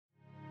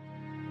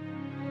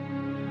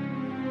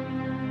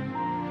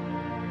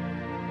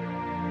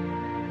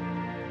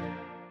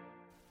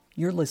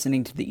You're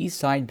listening to the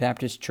Eastside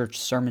Baptist Church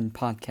Sermon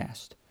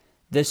Podcast.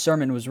 This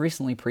sermon was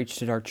recently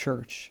preached at our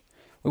church.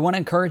 We want to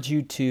encourage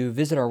you to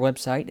visit our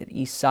website at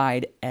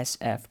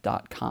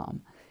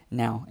eastsidesf.com.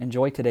 Now,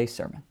 enjoy today's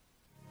sermon.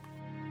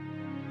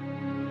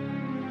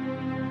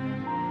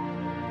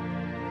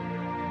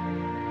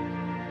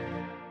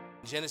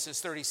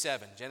 Genesis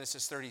 37.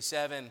 Genesis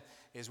 37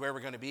 is where we're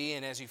going to be,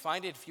 and as you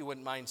find it, if you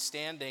wouldn't mind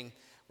standing,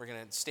 we're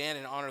going to stand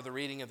and honor the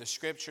reading of the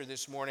Scripture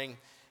this morning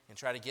and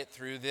try to get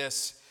through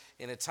this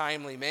in a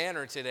timely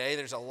manner today.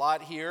 There's a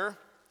lot here,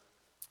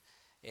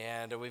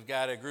 and we've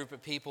got a group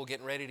of people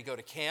getting ready to go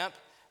to camp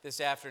this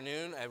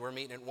afternoon. We're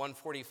meeting at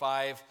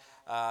 1:45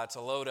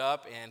 to load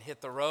up and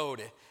hit the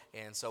road,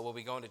 and so we'll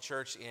be going to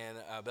church in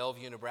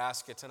Bellevue,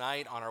 Nebraska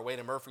tonight. On our way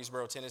to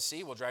Murfreesboro,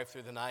 Tennessee, we'll drive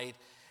through the night,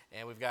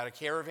 and we've got a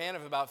caravan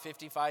of about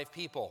 55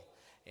 people.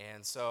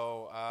 And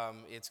so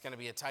it's going to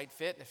be a tight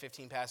fit in a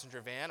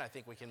 15-passenger van. I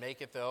think we can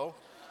make it, though.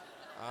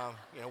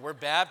 We're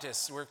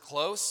Baptists. We're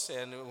close,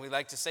 and we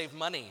like to save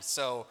money.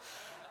 So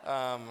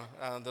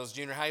those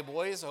junior high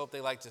boys, I hope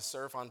they like to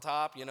surf on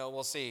top.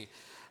 We'll see.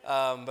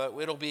 But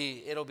it'll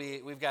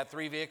be. We've got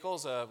 3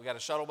 vehicles. We've got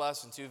a shuttle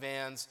bus and 2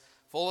 vans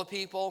full of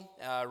people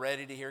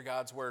ready to hear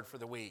God's word for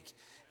the week.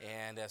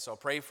 And so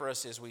pray for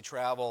us as we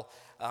travel.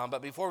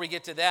 But before we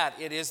get to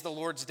that, it is the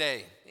Lord's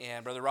Day.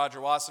 And Brother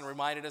Roger Watson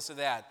reminded us of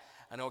that.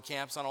 I know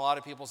camp's on a lot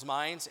of people's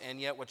minds, and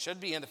yet what should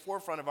be in the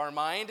forefront of our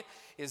mind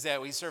is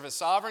that we serve a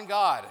sovereign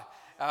God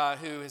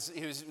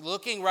who's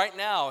looking right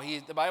now.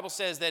 The Bible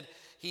says that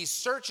he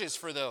searches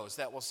for those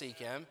that will seek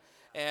him,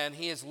 and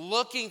he is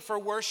looking for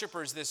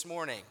worshipers this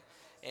morning.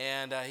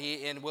 And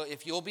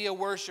if you'll be a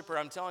worshiper,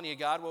 I'm telling you,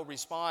 God will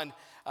respond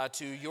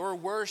to your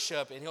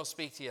worship, and he'll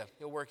speak to you.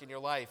 He'll work in your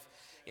life.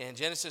 And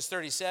Genesis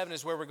 37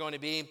 is where we're going to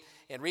be.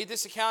 And read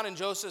this account in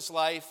Joseph's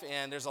life,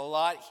 and there's a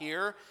lot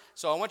here.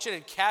 So I want you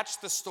to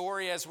catch the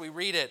story as we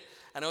read it.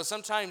 I know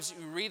sometimes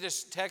you read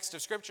this text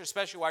of Scripture,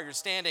 especially while you're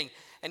standing,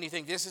 and you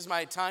think, this is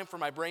my time for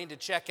my brain to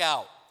check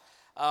out.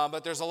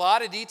 But there's a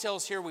lot of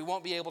details here we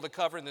won't be able to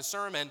cover in the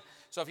sermon.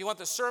 So if you want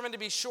the sermon to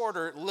be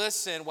shorter,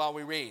 listen while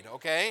we read,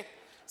 okay?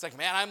 It's like,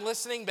 man, I'm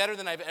listening better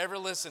than I've ever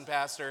listened,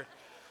 Pastor.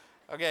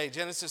 Okay,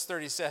 Genesis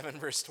 37,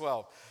 verse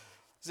 12.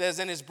 It says,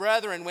 and his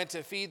brethren went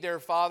to feed their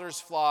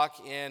father's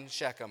flock in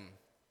Shechem.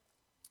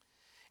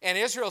 And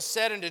Israel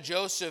said unto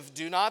Joseph,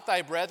 do not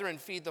thy brethren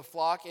feed the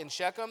flock in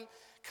Shechem?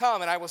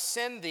 Come, and I will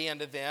send thee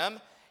unto them.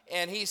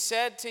 And he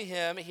said to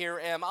him, here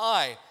am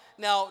I.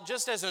 Now,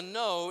 just as a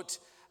note,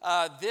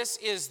 this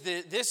is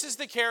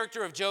the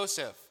character of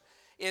Joseph,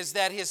 is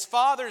that his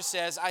father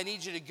says, I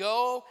need you to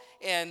go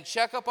and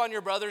check up on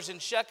your brothers in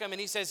Shechem.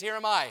 And he says, here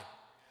am I.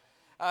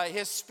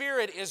 His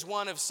spirit is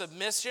one of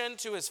submission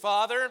to his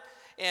father,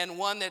 and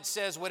one that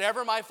says,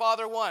 whatever my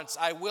father wants,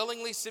 I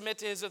willingly submit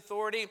to his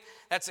authority.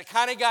 That's the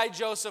kind of guy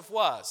Joseph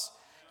was.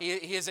 He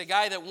is a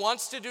guy that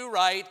wants to do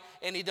right,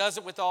 and he does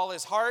it with all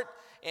his heart.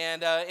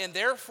 And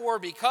therefore,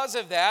 because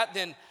of that,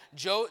 then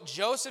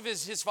Joseph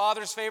is his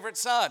father's favorite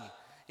son.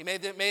 He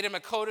made him a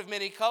coat of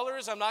many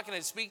colors. I'm not going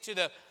to speak to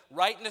the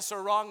rightness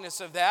or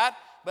wrongness of that,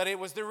 but it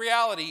was the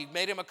reality. He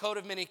made him a coat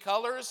of many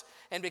colors,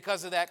 and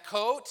because of that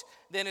coat,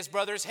 then his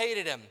brothers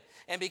hated him.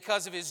 And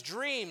because of his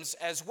dreams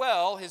as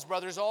well, his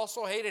brothers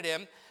also hated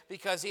him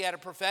because he had a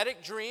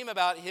prophetic dream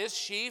about his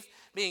sheaf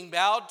being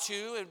bowed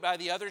to by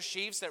the other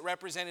sheaves that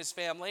represent his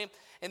family.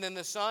 And then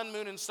the sun,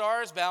 moon, and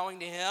stars bowing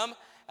to him.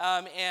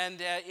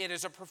 It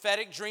is a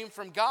prophetic dream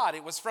from God.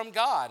 It was from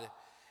God.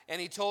 And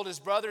he told his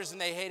brothers,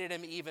 and they hated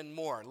him even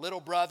more.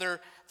 Little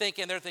brother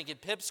they're thinking,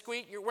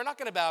 pipsqueak, we're not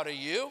going to bow to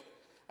you.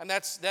 And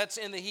that's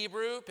in the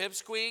Hebrew.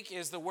 Pipsqueak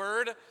is the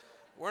word.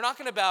 We're not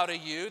going to bow to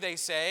you, they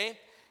say.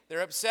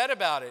 They're upset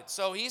about it.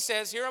 So he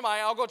says, here am I,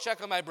 I'll go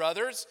check on my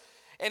brothers.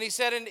 And he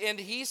said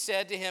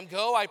to him,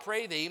 go, I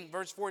pray thee,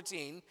 verse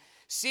 14,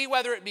 see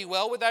whether it be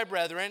well with thy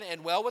brethren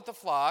and well with the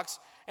flocks,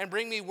 and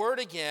bring me word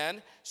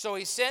again. So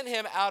he sent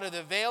him out of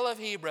the vale of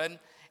Hebron,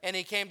 and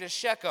he came to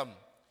Shechem.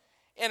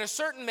 And a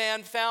certain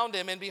man found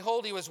him, and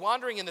behold, he was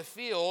wandering in the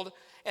field,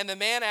 and the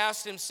man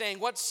asked him, saying,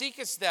 what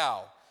seekest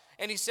thou?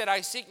 And he said,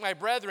 I seek my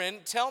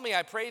brethren. Tell me,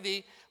 I pray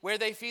thee, where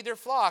they feed their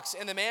flocks.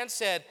 And the man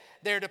said,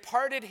 they're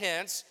departed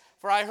hence,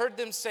 for I heard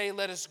them say,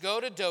 let us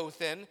go to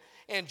Dothan.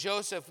 And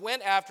Joseph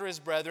went after his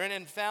brethren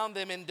and found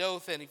them in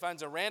Dothan. He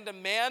finds a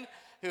random man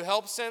who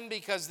helps him,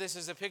 because this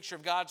is a picture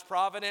of God's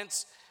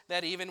providence,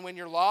 that even when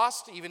you're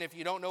lost, even if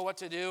you don't know what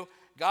to do,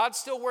 God's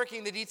still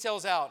working the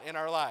details out in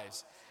our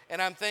lives.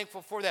 And I'm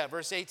thankful for that.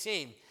 Verse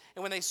 18,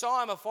 and when they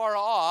saw him afar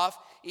off,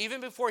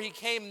 even before he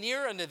came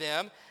near unto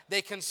them,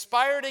 they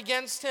conspired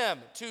against him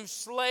to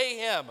slay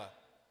him.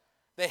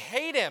 They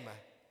hate him.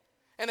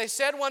 And they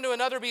said one to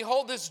another,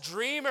 behold, this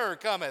dreamer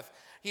cometh.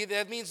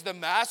 That means the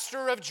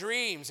master of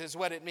dreams is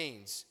what it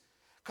means.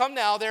 Come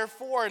now,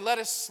 therefore, and let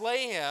us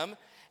slay him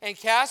and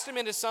cast him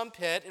into some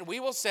pit, and we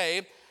will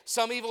say,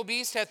 some evil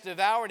beast hath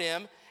devoured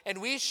him, and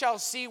we shall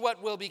see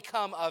what will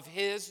become of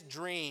his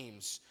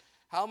dreams.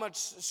 How much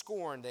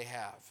scorn they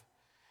have.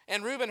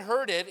 And Reuben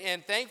heard it,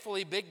 and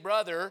thankfully, big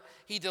brother,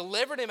 he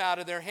delivered him out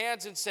of their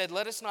hands and said,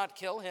 let us not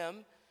kill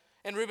him.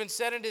 And Reuben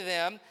said unto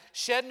them,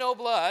 Shed no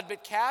blood,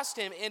 but cast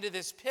him into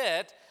this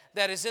pit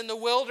that is in the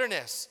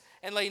wilderness,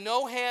 and lay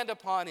no hand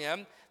upon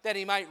him, that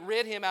he might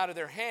rid him out of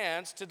their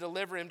hands to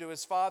deliver him to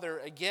his father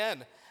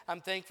again.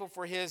 I'm thankful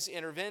for his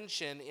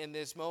intervention in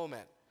this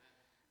moment.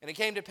 And it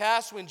came to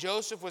pass when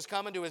Joseph was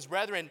coming to his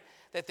brethren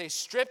that they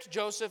stripped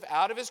Joseph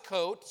out of his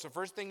coat. So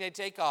first thing they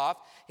take off,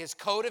 his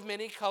coat of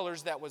many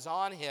colors that was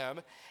on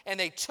him. And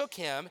they took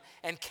him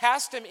and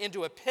cast him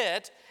into a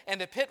pit. And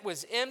the pit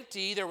was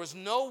empty. There was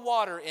no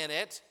water in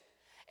it.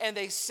 And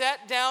they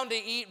sat down to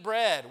eat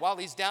bread. While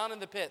he's down in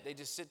the pit, they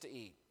just sit to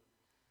eat.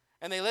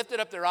 And they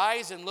lifted up their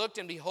eyes and looked,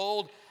 and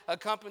behold, a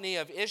company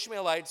of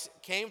Ishmaelites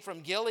came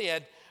from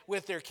Gilead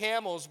with their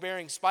camels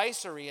bearing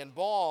spicery and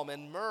balm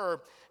and myrrh,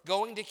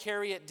 going to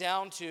carry it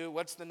down to,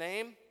 what's the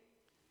name?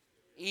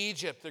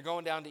 Egypt. They're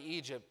going down to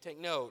Egypt. Take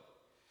note.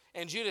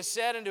 And Judah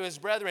said unto his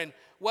brethren,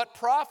 What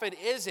profit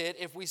is it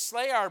if we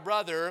slay our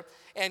brother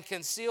and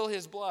conceal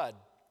his blood?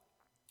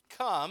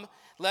 Come,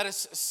 let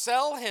us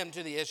sell him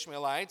to the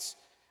Ishmaelites.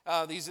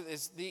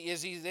 These the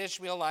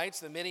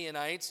Ishmaelites, the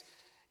Midianites.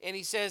 And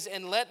he says,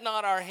 And let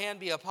not our hand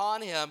be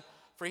upon him,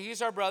 for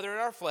he's our brother in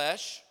our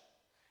flesh,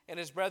 and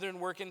his brethren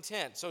were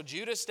content. So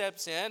Judah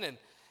steps in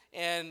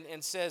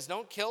and says,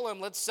 Don't kill him,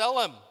 let's sell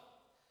him.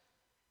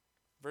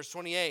 Verse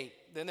 28,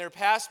 Then there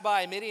passed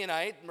by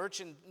Midianites,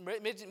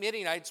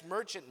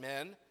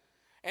 merchantmen,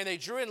 and they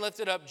drew and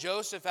lifted up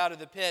Joseph out of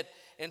the pit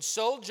and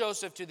sold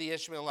Joseph to the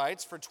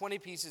Ishmaelites for 20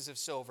 pieces of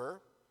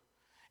silver.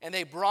 And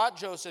they brought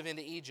Joseph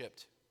into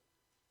Egypt.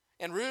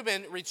 And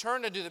Reuben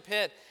returned unto the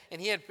pit,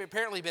 and he had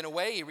apparently been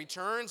away. He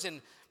returns,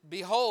 and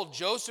behold,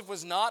 Joseph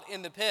was not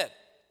in the pit.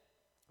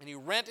 And he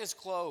rent his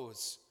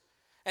clothes.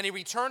 And he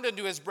returned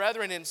unto his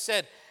brethren and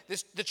said,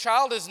 The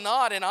child is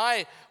not, and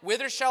I,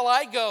 whither shall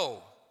I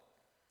go?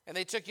 And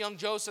they took young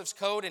Joseph's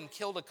coat and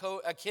killed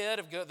a kid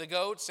of the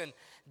goats and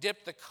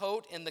dipped the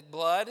coat in the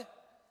blood.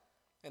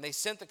 And they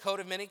sent the coat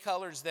of many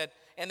colors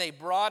and they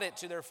brought it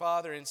to their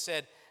father and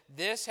said,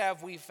 This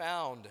have we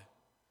found.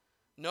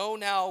 Know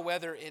now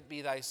whether it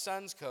be thy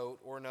son's coat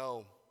or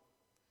no.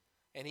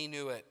 And he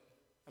knew it.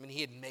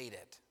 He had made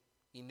it.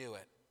 He knew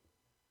it.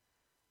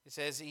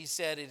 He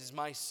said, It is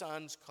my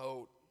son's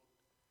coat.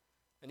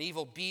 An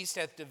evil beast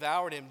hath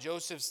devoured him.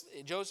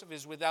 Joseph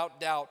is without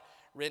doubt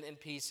rent in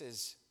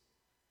pieces.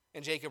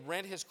 And Jacob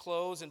rent his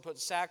clothes and put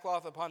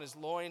sackcloth upon his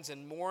loins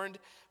and mourned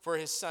for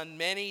his son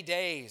many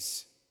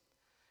days.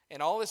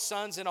 And all his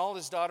sons and all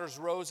his daughters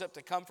rose up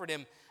to comfort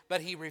him,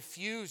 but he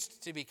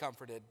refused to be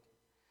comforted.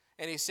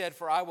 And he said,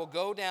 For I will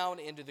go down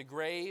into the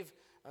grave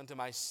unto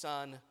my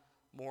son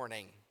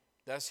mourning.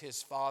 Thus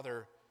his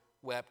father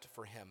wept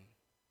for him.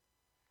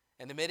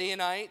 And the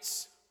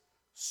Midianites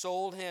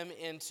sold him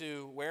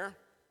into where?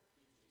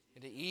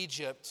 Into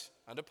Egypt,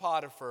 unto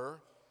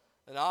Potiphar,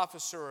 an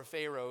officer of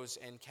Pharaoh's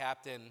and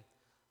captain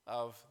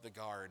of the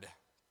guard.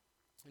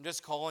 I'm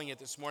just calling it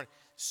this morning.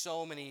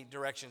 So many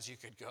directions you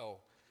could go.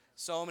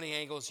 So many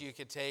angles you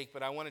could take,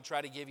 but I want to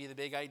try to give you the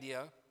big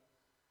idea.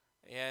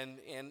 And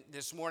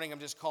this morning I'm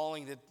just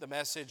calling the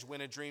message,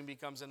 When a Dream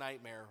Becomes a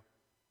Nightmare.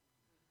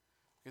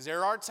 Because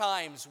there are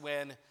times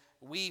when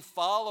we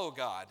follow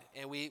God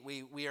and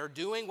we are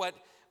doing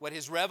what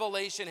His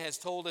revelation has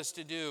told us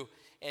to do,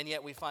 and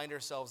yet we find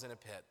ourselves in a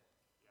pit.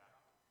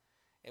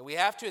 And we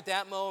have to, at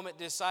that moment,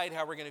 decide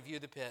how we're going to view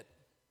the pit.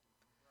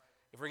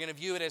 If we're going to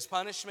view it as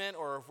punishment,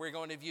 or if we're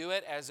going to view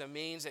it as a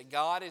means that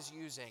God is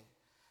using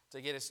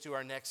to get us to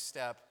our next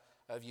step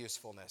of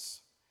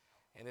usefulness.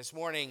 And this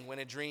morning, when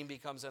a dream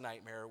becomes a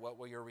nightmare, what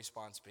will your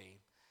response be?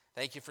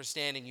 Thank you for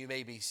standing. You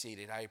may be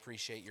seated. I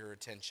appreciate your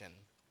attention.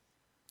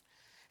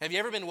 Have you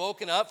ever been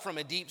woken up from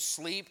a deep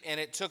sleep and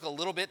it took a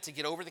little bit to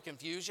get over the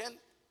confusion?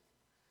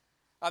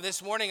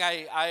 This morning,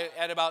 I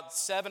at about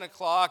 7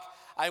 o'clock,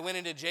 I went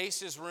into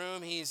Jace's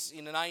room. He's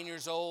 9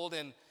 years old,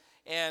 and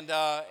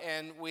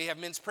we have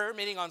men's prayer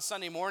meeting on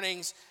Sunday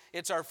mornings.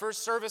 It's our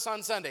first service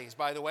on Sundays,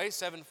 by the way,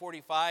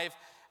 7:45.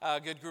 A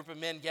good group of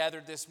men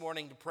gathered this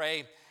morning to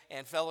pray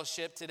and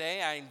fellowship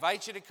today. I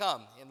invite you to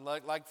come, and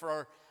like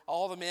for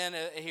all the men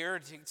here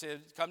to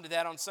come to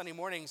that on Sunday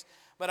mornings.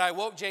 But I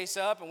woke Jace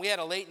up, and we had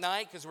a late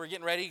night because we're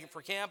getting ready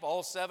for camp.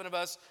 All 7 of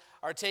us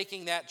are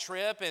taking that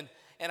trip,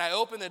 and I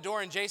opened the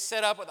door, and Jace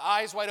sat up with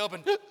eyes wide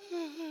open.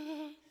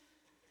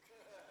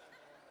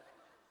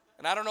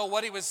 And I don't know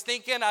what he was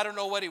thinking. I don't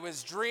know what he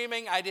was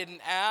dreaming. I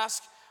didn't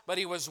ask, but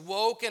he was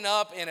woken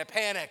up in a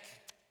panic.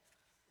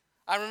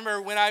 I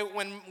remember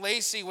when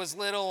Lacey was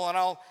little, and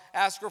I'll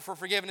ask her for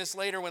forgiveness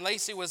later. When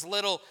Lacey was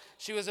little,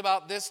 she was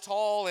about this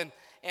tall, and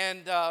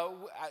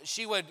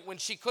she would, when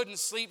she couldn't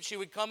sleep, she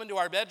would come into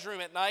our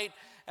bedroom at night,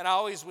 and I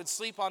always would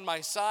sleep on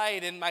my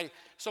side, and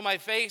so my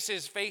face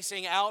is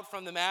facing out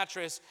from the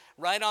mattress,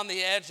 right on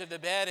the edge of the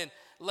bed. And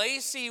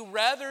Lacey,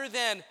 rather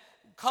than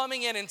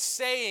coming in and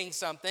saying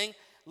something,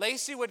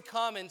 Lacey would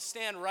come and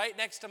stand right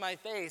next to my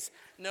face,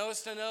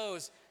 nose to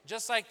nose,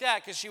 just like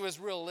that, because she was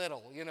real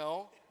little,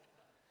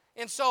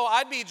 And so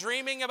I'd be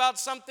dreaming about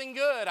something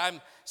good. I'm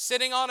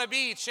sitting on a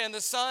beach, and the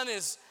sun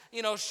is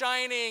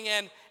shining,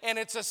 and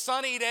it's a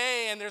sunny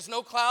day, and there's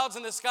no clouds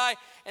in the sky,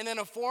 and then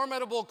a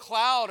formidable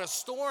cloud, a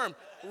storm,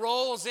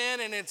 rolls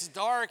in, and it's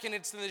dark, and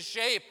it's in the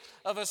shape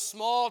of a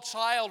small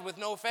child with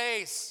no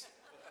face.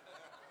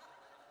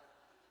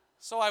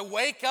 So I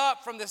wake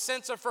up from the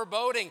sense of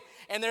foreboding,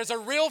 and there's a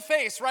real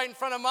face right in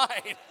front of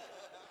mine.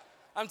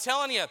 I'm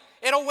telling you,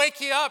 it'll wake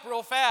you up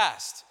real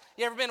fast.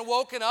 You ever been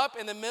woken up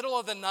in the middle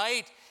of the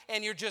night,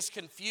 and you're just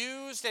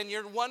confused, and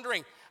you're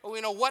wondering,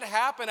 what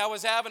happened? I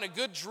was having a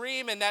good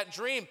dream, and that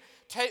dream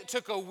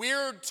took a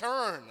weird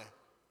turn.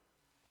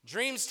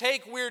 Dreams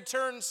take weird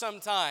turns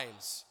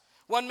sometimes.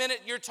 One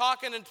minute you're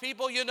talking to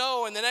people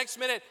and the next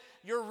minute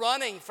you're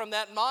running from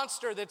that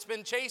monster that's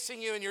been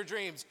chasing you in your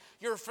dreams.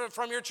 You're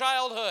from your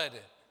childhood.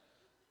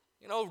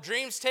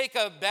 Dreams take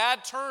a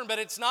bad turn, but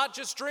it's not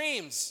just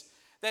dreams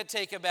that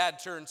take a bad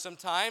turn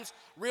sometimes.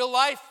 Real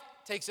life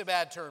takes a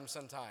bad turn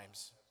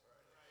sometimes.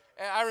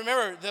 I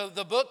remember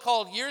the book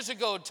called years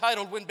ago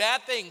titled When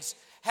Bad Things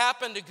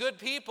Happen to Good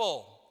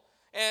People.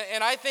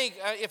 And I think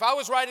if I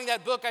was writing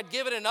that book, I'd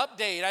give it an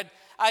update.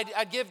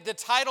 I'd give the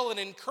title an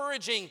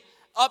encouraging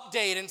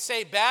update and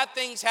say bad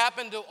things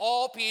happen to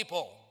all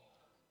people.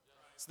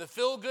 It's the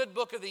feel-good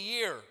book of the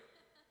year.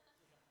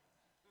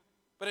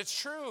 But it's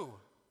true.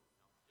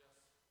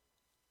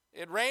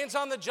 It rains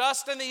on the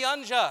just and the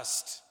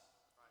unjust.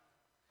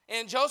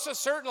 And Joseph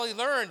certainly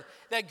learned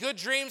that good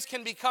dreams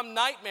can become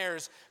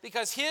nightmares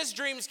because his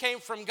dreams came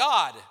from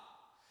God.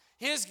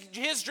 His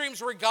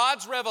dreams were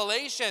God's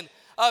revelation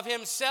of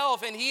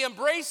himself, and he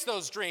embraced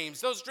those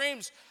dreams. Those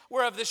dreams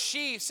were of the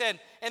chiefs and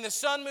the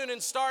sun, moon,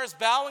 and stars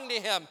bowing to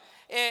him.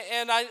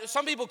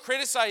 Some people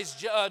criticize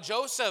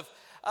Joseph,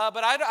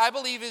 but I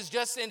believe it's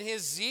just in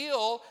his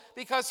zeal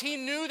because he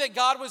knew that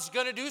God was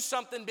going to do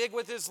something big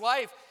with his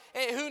life.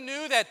 And who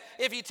knew that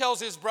if he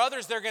tells his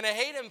brothers, they're going to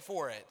hate him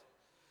for it?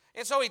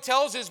 And so he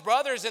tells his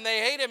brothers, and they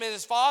hate him, and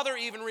his father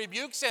even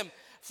rebukes him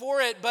for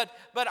it. But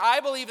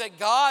I believe that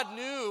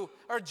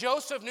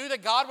Joseph knew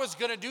that God was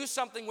going to do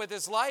something with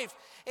his life.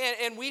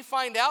 And we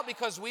find out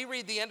because we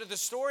read the end of the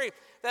story,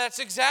 that's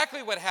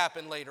exactly what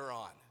happened later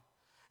on.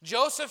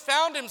 Joseph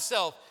found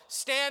himself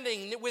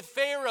standing with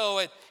Pharaoh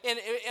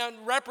and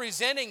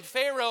representing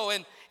Pharaoh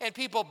and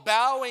people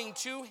bowing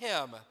to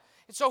him.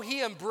 And so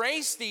he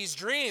embraced these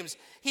dreams.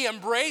 He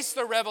embraced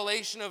the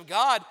revelation of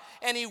God,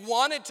 and he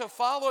wanted to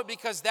follow it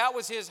because that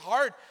was his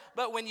heart.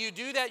 But when you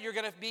do that, you're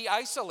going to be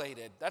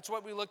isolated. That's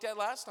what we looked at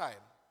last time.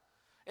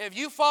 If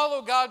you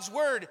follow God's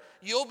word,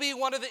 you'll be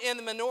in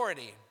the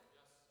minority.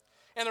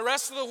 And the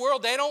rest of the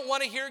world, they don't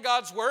want to hear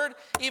God's word.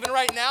 Even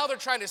right now, they're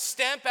trying to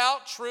stamp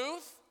out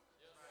truth.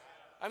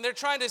 They're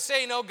trying to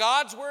say, no,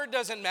 God's word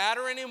doesn't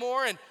matter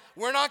anymore, and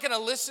we're not going to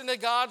listen to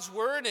God's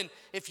word. And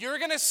if you're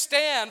going to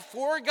stand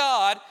for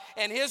God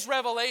and his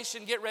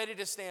revelation, get ready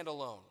to stand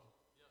alone.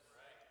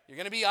 You're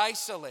going to be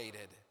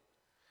isolated.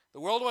 The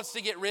world wants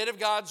to get rid of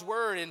God's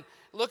word. And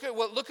look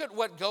at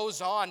what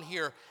goes on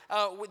here.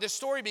 The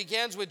story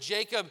begins with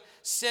Jacob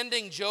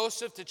sending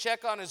Joseph to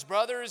check on his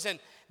brothers. And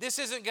this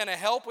isn't going to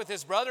help with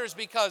his brothers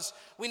because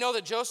we know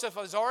that Joseph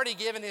has already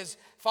given his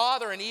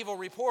father an evil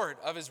report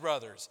of his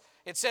brothers.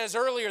 It says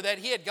earlier that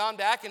he had gone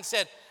back and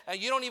said,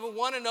 you don't even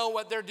want to know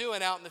what they're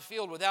doing out in the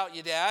field without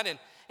you, Dad.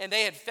 And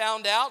they had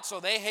found out, so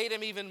they hate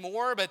him even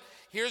more. But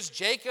here's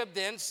Jacob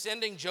then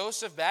sending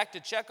Joseph back to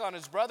check on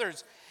his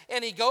brothers.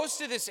 And he goes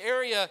to this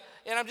area,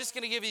 and I'm just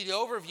going to give you the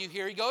overview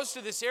here. He goes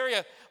to this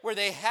area where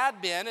they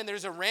had been, and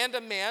there's a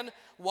random man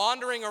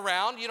wandering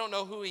around. You don't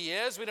know who he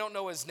is. We don't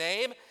know his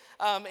name.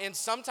 And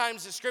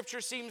sometimes the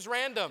scripture seems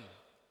random.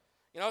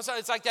 So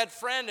it's like that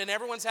friend, and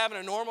everyone's having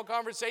a normal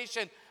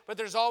conversation, but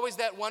there's always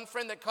that one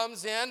friend that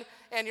comes in,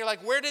 and you're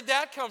like, where did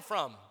that come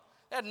from?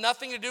 That had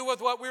nothing to do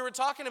with what we were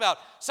talking about.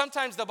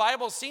 Sometimes the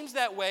Bible seems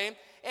that way,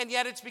 and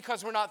yet it's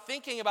because we're not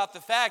thinking about the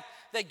fact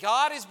that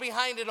God is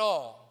behind it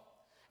all.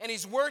 And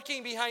he's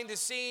working behind the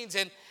scenes,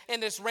 and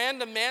this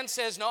random man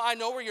says, no, I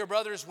know where your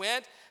brothers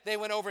went. They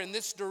went over in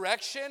this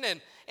direction,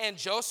 and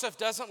Joseph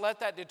doesn't let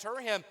that deter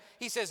him.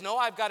 He says, no,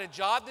 I've got a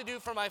job to do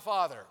for my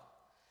father.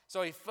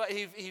 So he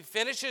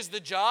finishes the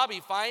job, he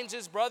finds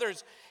his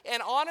brothers,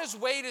 and on his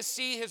way to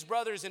see his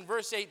brothers in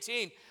verse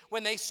 18,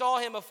 when they saw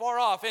him afar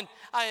off, and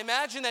I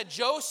imagine that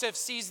Joseph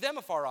sees them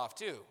afar off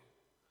too.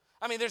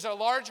 There's a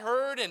large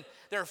herd, and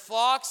there are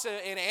flocks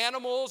and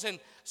animals, and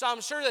so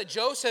I'm sure that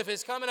Joseph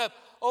is coming up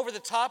over the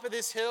top of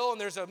this hill, and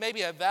there's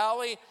maybe a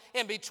valley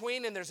in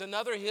between, and there's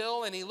another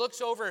hill, and he looks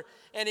over,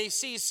 and he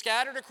sees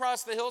scattered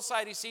across the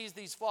hillside, he sees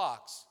these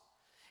flocks.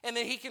 And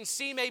then he can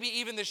see maybe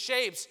even the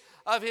shapes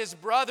of his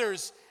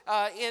brothers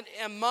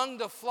among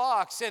the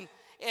flocks. And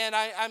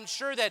I'm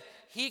sure that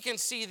he can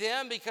see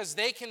them because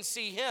they can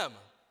see him.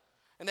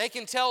 And they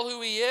can tell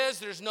who he is.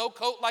 There's no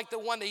coat like the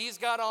one that he's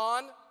got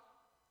on.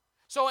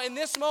 So in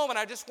this moment,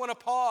 I just want to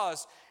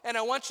pause. And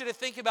I want you to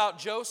think about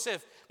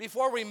Joseph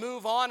before we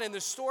move on in the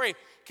story.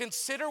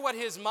 Consider what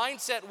his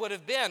mindset would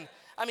have been.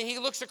 He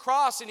looks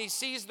across and he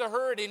sees the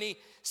herd and he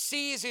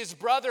sees his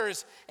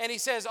brothers. And he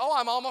says, oh,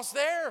 I'm almost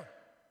there.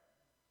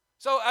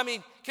 So,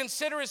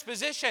 consider his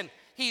position.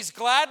 He's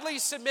gladly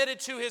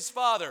submitted to his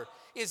father.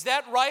 Is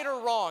that right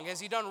or wrong? Has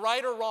he done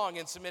right or wrong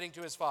in submitting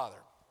to his father?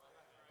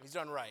 He's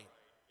done right.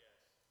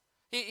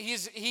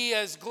 He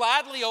has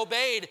gladly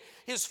obeyed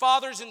his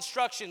father's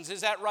instructions.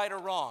 Is that right or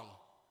wrong?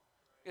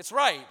 It's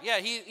right. Yeah,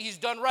 he's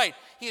done right.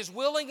 He has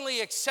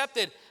willingly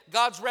accepted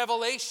God's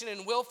revelation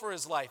and will for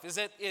his life.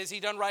 Is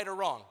he done right or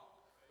wrong?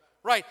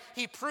 Right.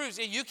 He proves,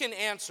 you can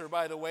answer,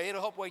 by the way,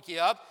 it'll help wake you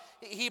up.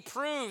 He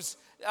proves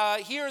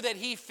here that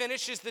he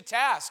finishes the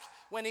task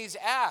when he's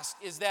asked,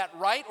 is that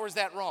right or is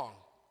that wrong?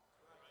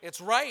 It's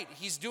right.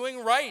 He's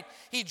doing right.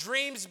 He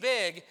dreams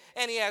big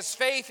and he has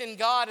faith in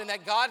God and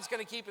that God's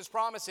going to keep his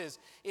promises.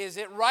 Is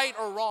it right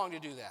or wrong to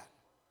do that?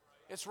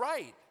 It's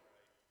right.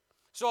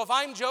 So if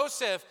I'm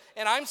Joseph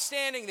and I'm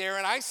standing there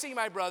and I see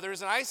my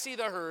brothers and I see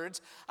the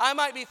herds, I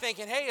might be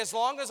thinking, hey, as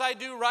long as I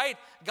do right,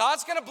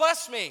 God's going to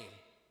bless me.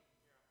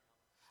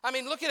 I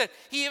mean, look at it.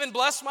 He even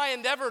blessed my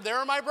endeavor. There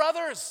are my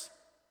brothers.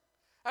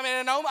 I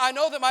mean, I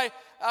know that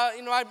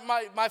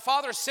my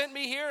father sent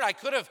me here. I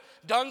could have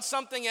done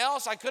something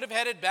else. I could have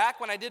headed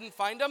back when I didn't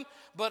find him,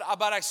 but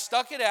I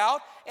stuck it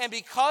out. And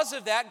because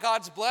of that,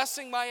 God's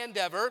blessing my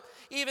endeavor.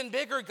 Even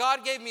bigger,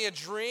 God gave me a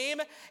dream.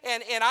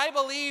 And I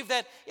believe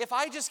that if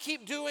I just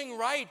keep doing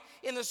right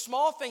in the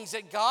small things,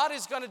 that God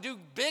is going to do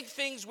big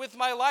things with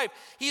my life.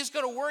 He's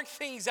going to work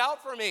things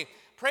out for me.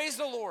 Praise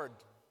the Lord.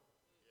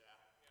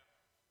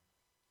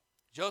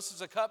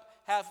 Joseph's a cup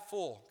half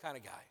full kind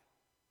of guy.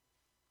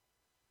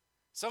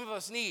 Some of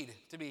us need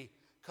to be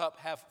cup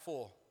half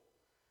full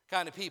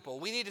kind of people.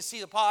 We need to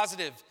see the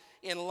positive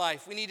in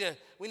life. We need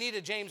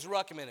to James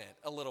Ruckman it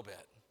a little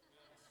bit.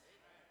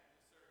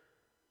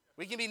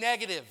 We can be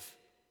negative.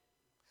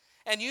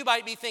 And you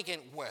might be thinking,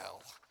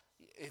 well,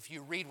 if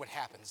you read what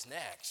happens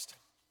next.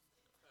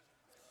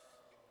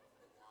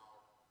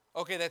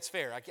 Okay, that's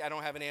fair. I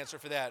don't have an answer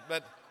for that.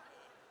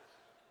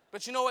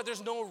 But you know what?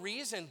 There's no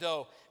reason,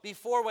 though,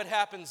 before what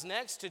happens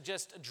next to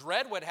just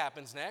dread what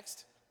happens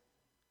next.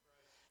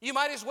 You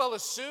might as well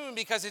assume,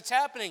 because it's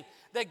happening,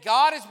 that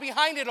God is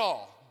behind it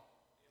all.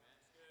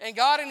 And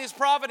God in his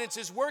providence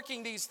is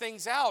working these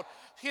things out.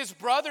 His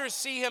brothers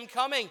see him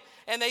coming,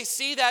 and they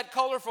see that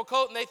colorful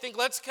coat, and they think,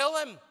 let's kill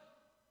him.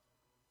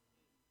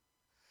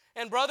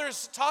 And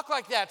brothers talk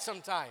like that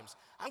sometimes.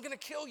 I'm going to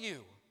kill you.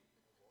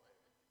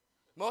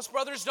 Most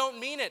brothers don't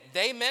mean it.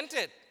 They meant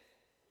it.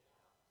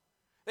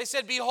 They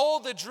said,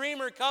 behold, the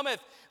dreamer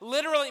cometh.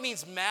 Literally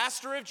means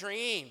master of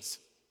dreams.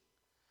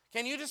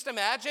 Can you just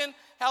imagine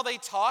how they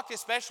talked,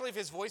 especially if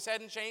his voice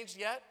hadn't changed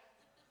yet?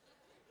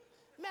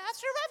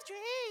 Master of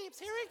dreams,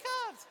 here he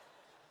comes.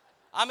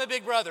 I'm a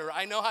big brother.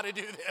 I know how to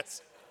do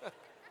this.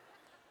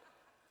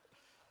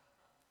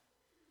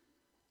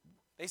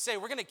 They say,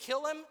 we're going to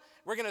kill him.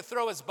 We're going to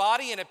throw his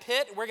body in a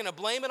pit. We're going to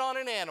blame it on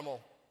an animal.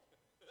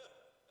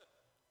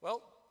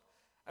 Well,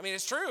 I mean,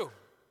 it's true.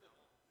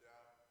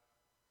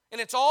 And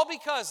it's all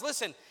because,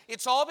 listen,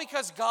 it's all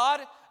because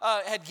God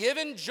had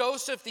given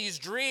Joseph these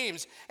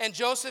dreams, and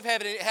Joseph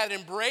had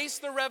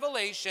embraced the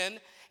revelation,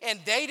 and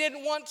they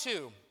didn't want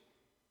to.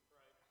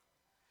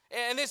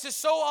 And this is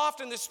so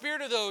often the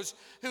spirit of those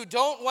who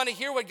don't want to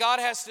hear what God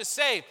has to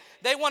say.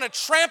 They want to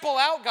trample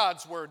out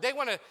God's word. They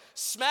want to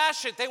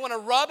smash it. They want to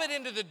rub it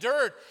into the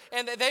dirt.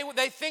 And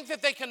they think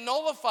that they can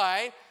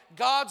nullify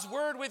God's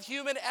word with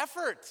human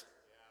effort.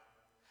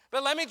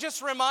 But let me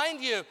just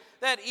remind you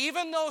that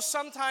even though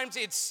sometimes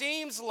it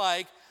seems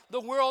like the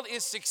world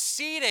is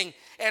succeeding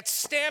at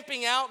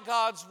stamping out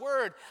God's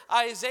word,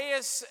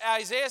 Isaiah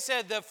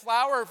said, the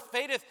flower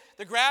fadeth,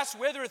 the grass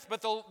withereth,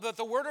 but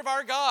the word of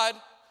our God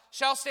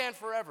shall stand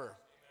forever. Amen.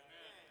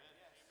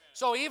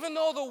 So even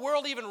though the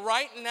world, even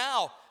right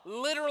now,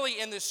 literally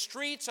in the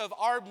streets of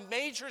our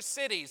major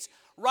cities,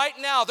 right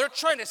now, they're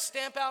trying to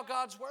stamp out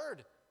God's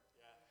word.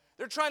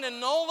 They're trying to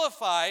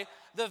nullify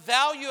the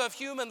value of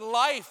human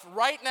life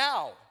right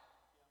now.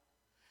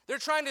 They're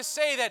trying to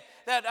say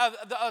that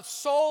a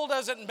soul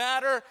doesn't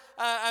matter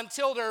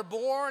until they're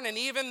born, and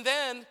even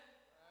then.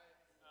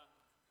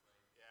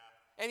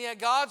 And yet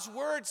God's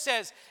word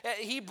says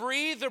he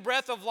breathed the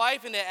breath of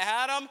life into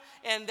Adam,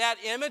 and that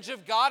image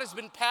of God has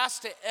been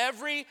passed to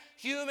every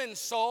human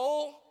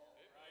soul.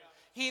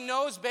 He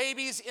knows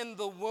babies in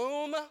the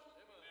womb.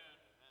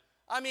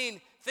 I mean,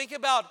 think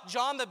about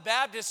John the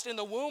Baptist in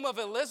the womb of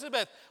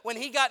Elizabeth. When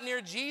he got near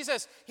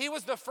Jesus, he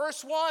was the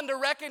first one to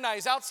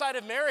recognize, outside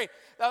of Mary,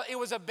 it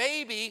was a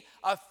baby,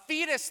 a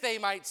fetus, they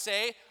might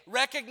say,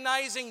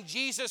 recognizing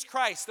Jesus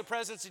Christ, the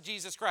presence of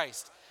Jesus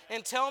Christ.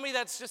 And tell me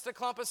that's just a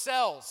clump of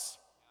cells.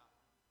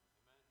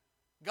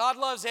 God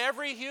loves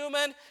every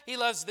human. He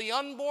loves the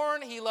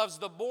unborn. He loves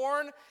the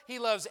born. He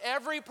loves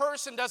every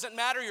person. Doesn't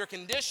matter your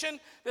condition.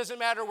 Doesn't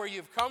matter where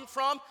you've come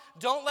from.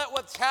 Don't let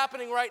what's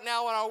happening right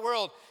now in our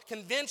world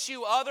convince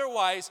you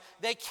otherwise.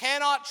 They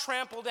cannot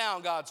trample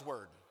down God's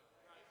word.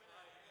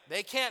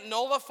 They can't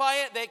nullify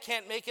it. They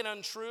can't make it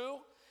untrue.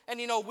 And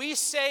we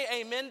say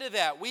amen to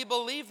that. We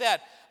believe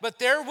that. But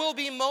there will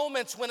be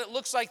moments when it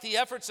looks like the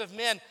efforts of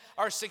men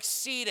are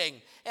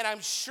succeeding. And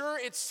I'm sure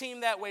it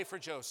seemed that way for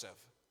Joseph,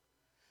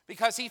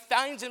 because he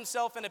finds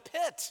himself in a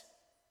pit.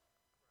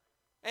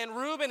 And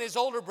Reuben, his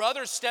older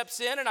brother, steps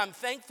in, and I'm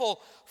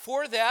thankful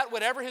for that,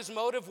 whatever his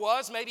motive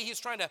was. Maybe he's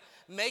trying to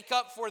make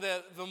up for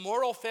the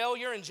moral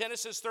failure in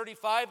Genesis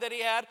 35 that he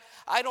had.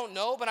 I don't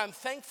know, but I'm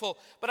thankful.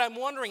 But I'm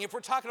wondering, if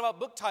we're talking about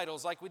book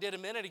titles like we did a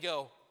minute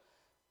ago,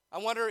 I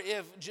wonder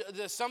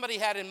if somebody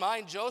had in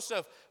mind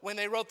Joseph when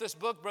they wrote this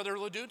book. Brother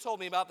Ledoux told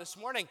me about this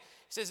morning. He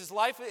says, if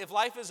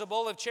life is a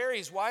bowl of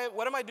cherries,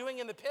 what am I doing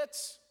in the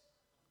pits?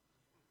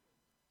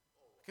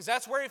 Because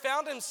that's where he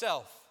found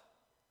himself.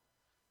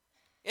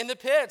 In the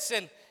pits,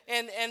 and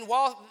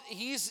while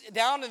he's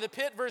down in the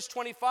pit, verse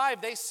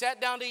 25, they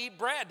sat down to eat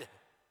bread.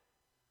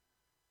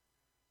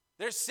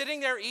 They're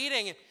sitting there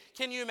eating.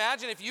 Can you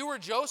imagine if you were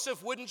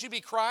Joseph, wouldn't you be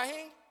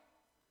crying?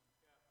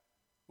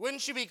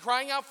 Wouldn't you be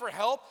crying out for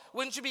help?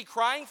 Wouldn't you be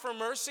crying for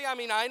mercy? I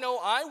mean, I know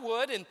I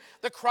would, and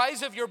the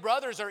cries of your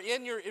brothers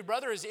your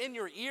brother is in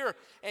your ear,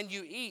 and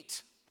you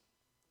eat.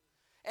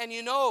 And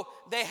you know,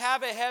 they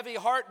have a heavy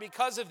heart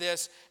because of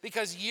this,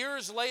 because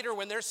years later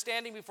when they're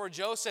standing before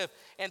Joseph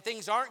and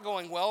things aren't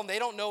going well and they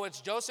don't know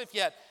it's Joseph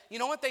yet, you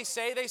know what they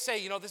say? They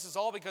say, this is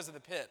all because of the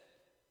pit.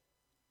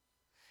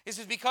 This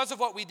is because of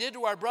what we did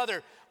to our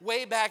brother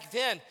way back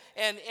then.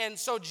 And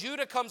so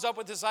Judah comes up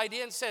with this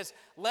idea and says,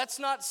 let's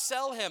not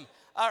sell him,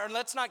 or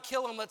let's not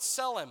kill him, let's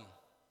sell him.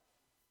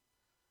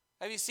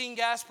 Have you seen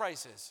gas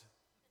prices?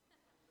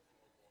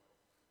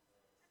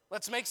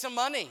 Let's make some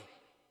money.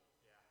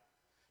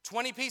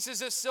 20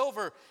 pieces of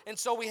silver. And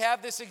so we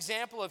have this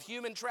example of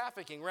human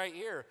trafficking right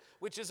here,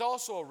 which is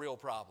also a real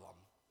problem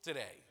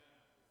today.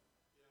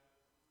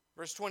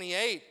 Verse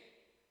 28,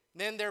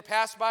 then there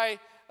passed by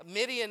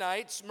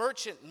Midianites,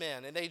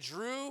 merchantmen, and they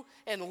drew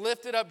and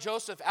lifted up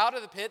Joseph out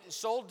of the pit and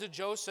sold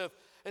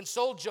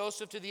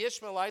Joseph to the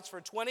Ishmaelites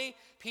for 20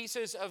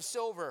 pieces of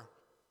silver.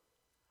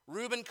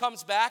 Reuben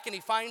comes back and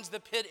he finds the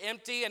pit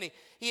empty, and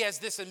he has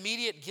this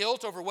immediate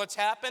guilt over what's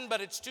happened,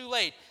 but it's too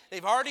late.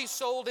 They've already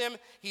sold him.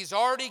 He's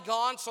already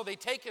gone, so they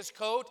take his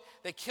coat,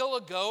 they kill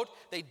a goat,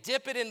 they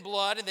dip it in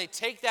blood, and they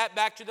take that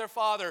back to their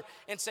father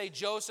and say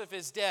Joseph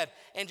is dead.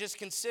 And just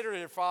consider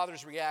their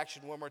father's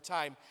reaction one more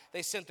time.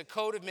 They sent the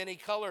coat of many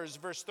colors,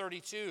 verse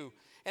 32,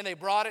 and they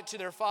brought it to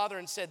their father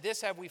and said,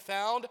 this have we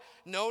found.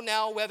 Know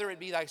now whether it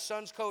be thy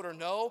son's coat or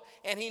no.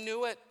 And he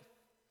knew it,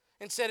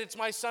 and said, it's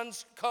my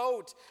son's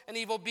coat. An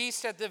evil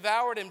beast hath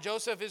devoured him.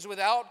 Joseph is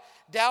without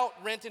doubt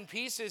rent in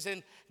pieces.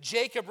 And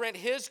Jacob rent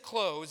his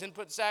clothes and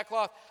put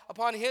sackcloth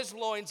upon his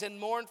loins and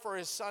mourned for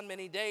his son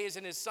many days.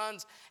 And his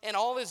sons and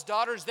all his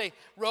daughters, they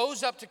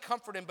rose up to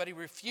comfort him, but he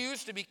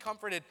refused to be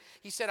comforted.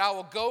 He said, I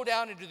will go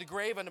down into the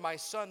grave unto my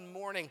son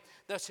mourning.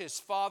 Thus his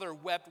father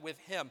wept with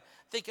him.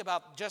 Think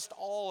about just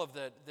all of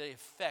the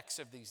effects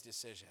of these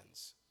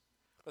decisions.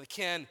 Brother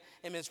Ken,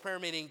 in his prayer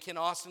meeting, Ken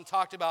Austin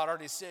talked about our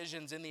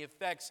decisions and the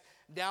effects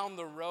down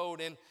the road.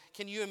 And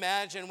can you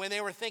imagine when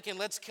they were thinking,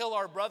 let's kill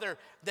our brother,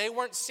 they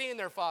weren't seeing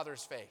their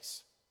father's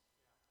face.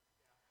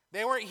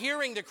 They weren't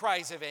hearing the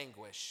cries of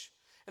anguish.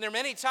 And there are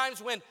many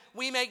times when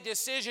we make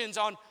decisions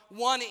on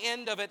one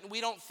end of it and we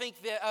don't think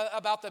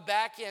about the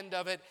back end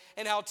of it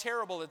and how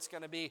terrible it's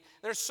going to be.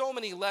 There's so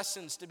many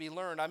lessons to be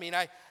learned. I mean,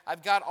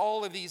 I've got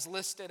all of these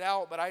listed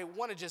out, but I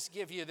want to just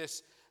give you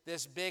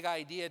this big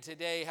idea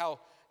today, how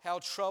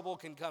trouble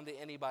can come to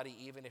anybody,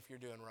 even if you're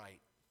doing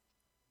right.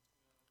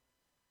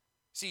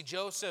 See,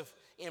 Joseph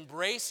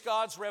embraced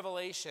God's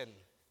revelation.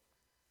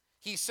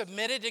 He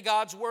submitted to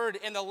God's word.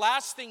 And the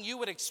last thing you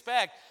would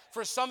expect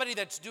for somebody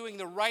that's doing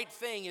the right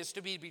thing is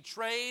to be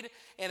betrayed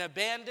and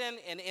abandoned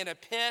and in a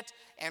pit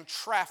and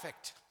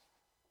trafficked.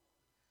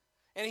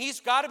 And he's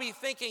got to be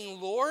thinking,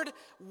 Lord,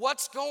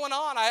 what's going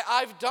on?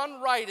 I've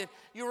done right. And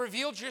you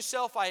revealed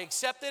yourself. I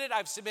accepted it.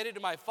 I've submitted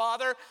to my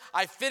father.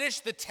 I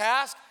finished the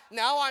task.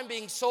 Now I'm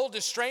being sold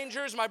to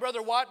strangers. My brother,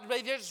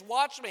 they just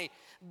watched me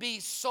be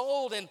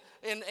sold and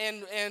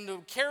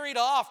carried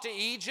off to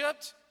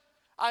Egypt.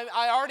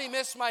 I already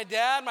missed my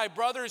dad. My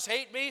brothers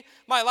hate me.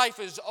 My life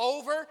is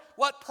over.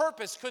 What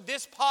purpose could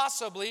this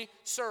possibly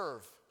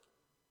serve?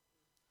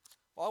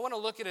 Well, I want to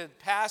look at a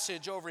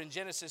passage over in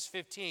Genesis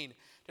 15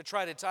 to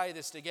try to tie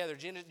this together.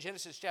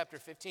 Genesis chapter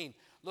 15.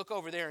 Look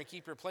over there and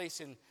keep your place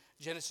in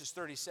Genesis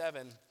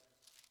 37.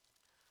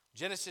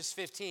 Genesis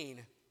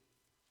 15.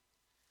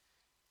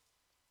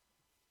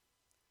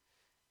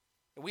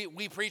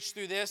 We preached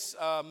through this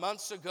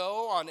months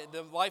ago on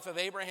the life of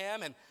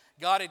Abraham, and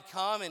God had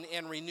come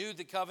and renewed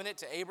the covenant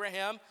to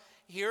Abraham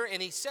here,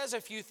 and he says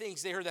a few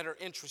things there that are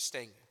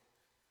interesting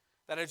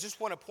that I just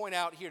want to point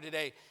out here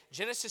today.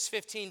 Genesis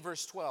 15,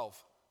 verse 12.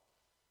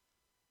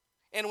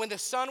 And when the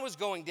sun was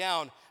going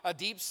down, a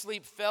deep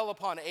sleep fell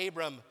upon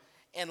Abram,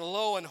 and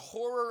lo, an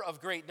horror of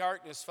great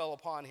darkness fell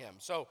upon him.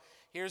 So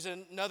here's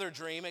another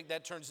dream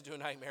that turns into a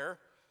nightmare.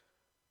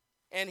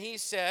 And he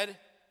said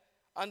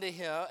unto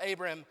him,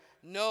 Abram,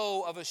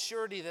 know of a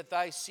surety that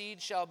thy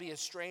seed shall be a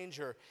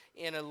stranger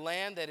in a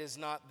land that is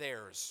not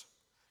theirs.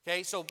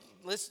 Okay, so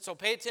listen, so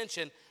pay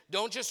attention.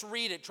 Don't just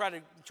read it, try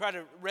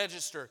to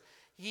register.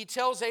 He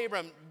tells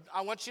Abram,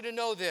 I want you to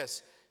know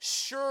this.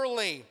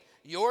 Surely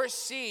your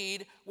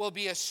seed will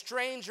be a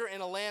stranger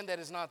in a land that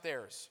is not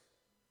theirs.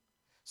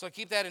 So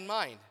keep that in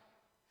mind.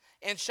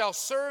 and shall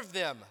serve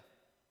them,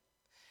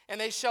 and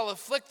they shall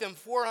afflict them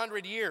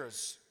 400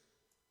 years.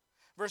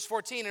 Verse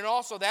 14, and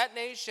also that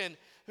nation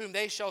whom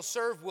they shall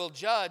serve will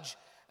judge,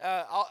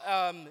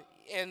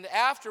 and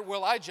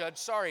afterward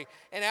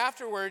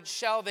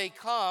shall they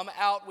come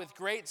out with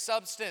great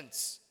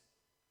substance.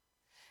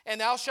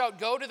 And thou shalt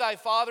go to thy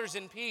fathers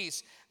in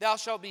peace. Thou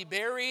shalt be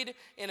buried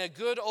in a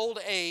good old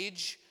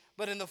age,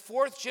 but in the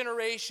fourth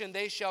generation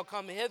they shall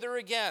come hither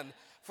again,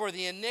 for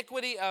the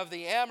iniquity of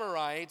the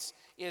Amorites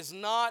is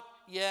not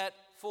yet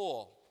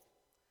full.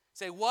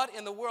 Say, what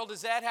in the world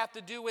does that have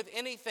to do with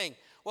anything?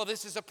 Well,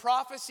 this is a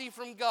prophecy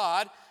from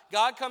God.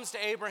 God comes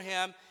to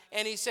Abraham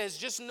and he says,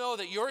 just know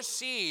that your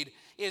seed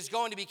is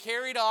going to be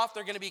carried off.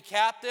 They're going to be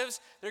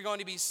captives. They're going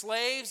to be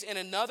slaves in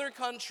another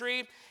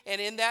country. And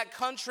in that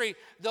country,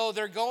 though,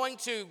 they're going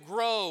to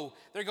grow.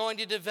 They're going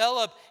to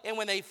develop. And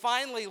when they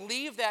finally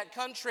leave that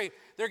country,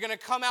 they're going to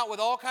come out with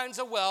all kinds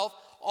of wealth,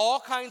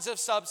 all kinds of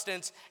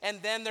substance. And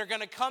then they're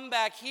going to come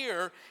back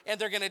here and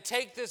they're going to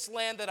take this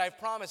land that I've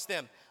promised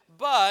them.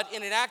 But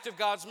in an act of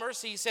God's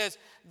mercy, he says,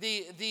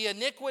 the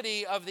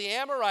iniquity of the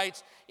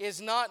Amorites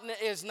is not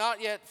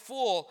yet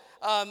full,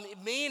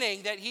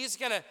 meaning that he's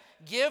going to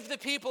give the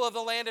people of the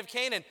land of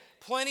Canaan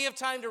plenty of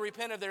time to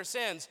repent of their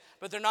sins,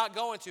 but they're not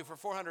going to for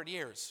 400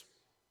 years.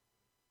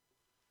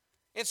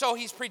 And so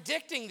he's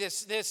predicting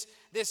this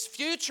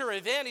future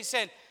event. He's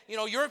saying,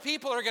 your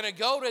people are going to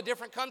go to a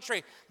different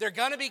country. They're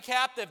going to be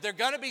captive. They're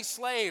going to be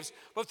slaves,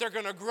 but they're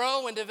going to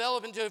grow and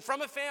develop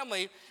from a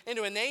family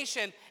into a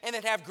nation and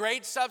then have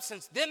great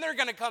substance. Then they're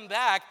going to come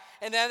back,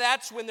 and then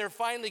that's when they're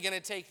finally going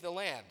to take the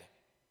land.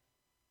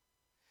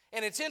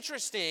 And it's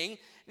interesting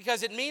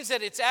because it means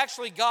that it's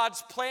actually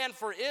God's plan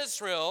for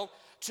Israel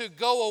to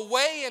go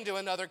away into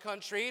another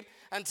country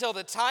until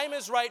the time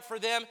is right for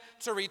them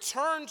to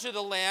return to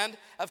the land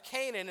of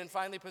Canaan and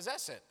finally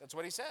possess it. That's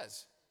what he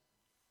says.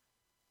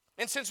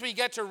 And since we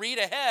get to read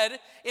ahead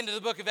into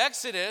the book of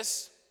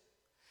Exodus,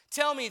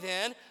 tell me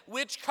then,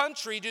 which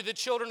country do the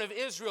children of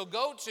Israel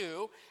go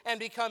to and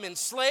become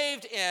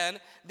enslaved in,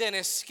 then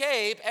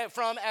escape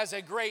from as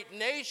a great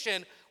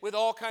nation with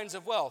all kinds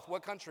of wealth?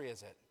 What country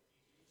is it?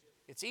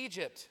 It's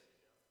Egypt.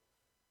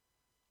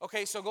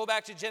 Okay, so go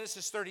back to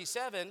Genesis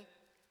 37.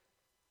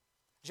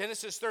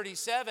 Genesis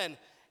 37,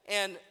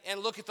 and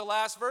look at the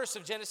last verse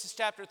of Genesis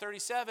chapter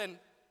 37.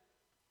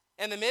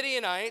 And the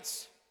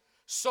Midianites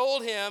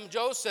sold him,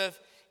 Joseph,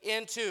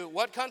 into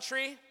what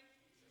country?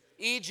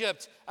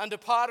 Egypt, unto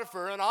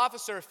Potiphar, an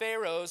officer of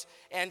Pharaoh's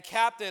and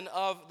captain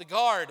of the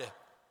guard.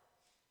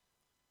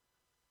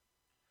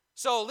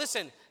 So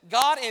listen,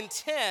 God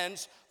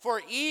intends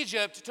for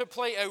Egypt to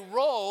play a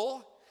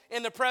role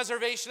in the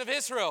preservation of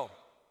Israel.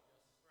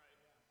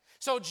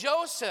 So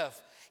Joseph,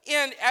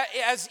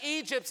 as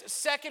Egypt's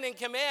second in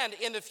command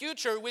in the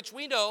future, which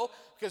we know,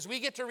 because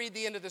we get to read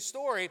the end of the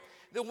story,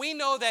 that we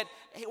know that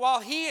while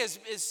he is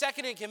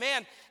second in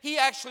command, he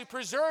actually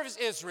preserves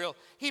Israel.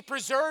 He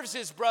preserves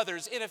his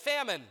brothers in a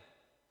famine.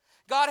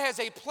 God has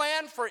a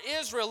plan for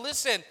Israel,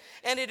 listen,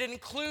 and it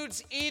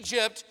includes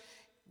Egypt,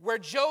 where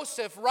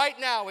Joseph right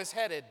now is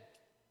headed.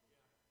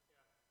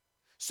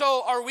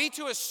 So are we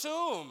to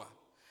assume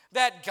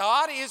that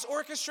God is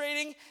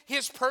orchestrating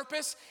his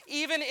purpose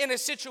even in a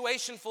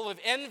situation full of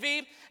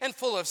envy and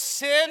full of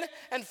sin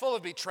and full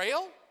of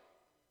betrayal?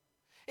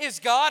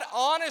 Is God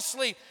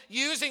honestly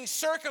using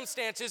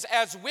circumstances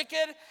as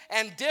wicked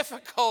and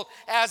difficult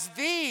as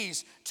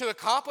these to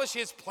accomplish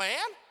his plan?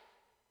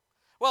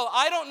 Well,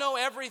 I don't know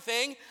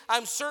everything.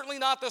 I'm certainly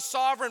not the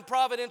sovereign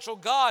providential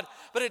God,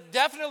 but it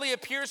definitely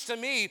appears to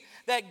me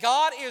that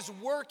God is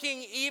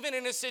working even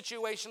in a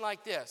situation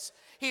like this.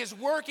 He is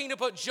working to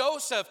put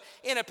Joseph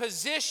in a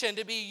position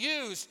to be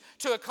used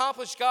to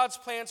accomplish God's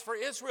plans for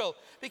Israel,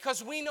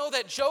 because we know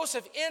that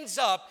Joseph ends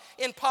up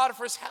in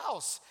Potiphar's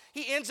house.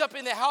 He ends up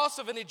in the house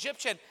of an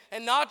Egyptian,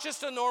 and not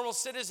just a normal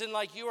citizen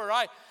like you or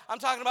I. I'm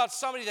talking about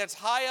somebody that's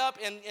high up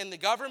in the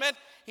government.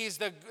 He's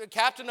the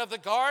captain of the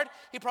guard.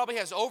 He probably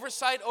has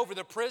oversight over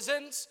the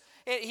prisons.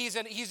 He's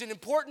an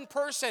important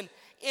person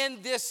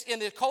in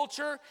the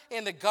culture,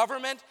 in the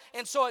government.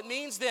 And so it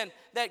means then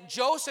that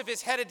Joseph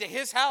is headed to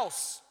his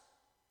house.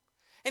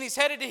 And he's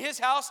headed to his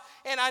house,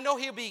 and I know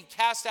he'll be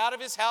cast out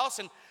of his house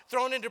and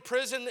thrown into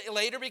prison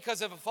later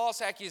because of a false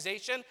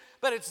accusation.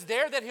 But it's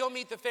there that he'll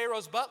meet the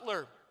Pharaoh's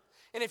butler.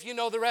 And if you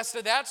know the rest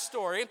of that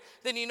story,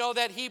 then you know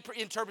that he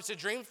interprets a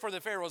dream for the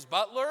Pharaoh's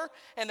butler,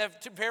 and the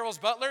Pharaoh's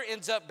butler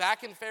ends up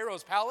back in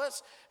Pharaoh's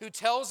palace, who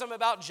tells him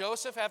about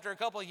Joseph after a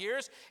couple of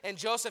years, and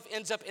Joseph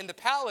ends up in the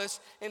palace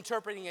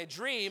interpreting a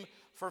dream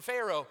for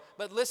Pharaoh.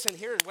 But listen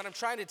here, what I'm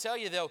trying to tell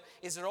you, though,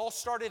 is it all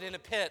started in a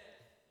pit.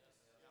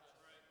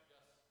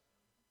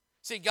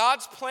 See,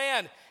 God's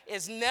plan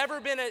has never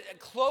been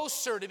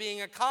closer to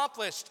being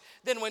accomplished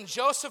than when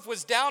Joseph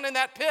was down in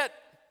that pit.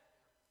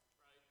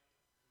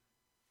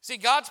 See,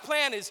 God's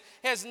plan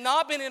has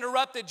not been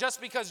interrupted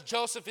just because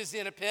Joseph is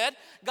in a pit.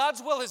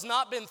 God's will has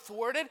not been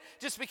thwarted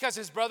just because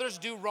his brothers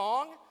do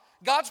wrong.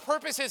 God's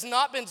purpose has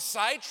not been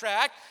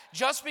sidetracked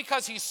just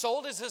because he's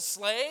sold as a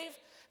slave.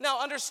 Now,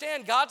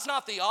 understand, God's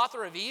not the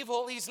author of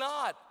evil. He's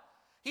not.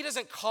 He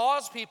doesn't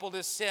cause people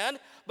to sin,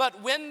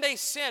 but when they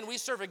sin, we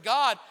serve a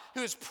God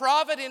who is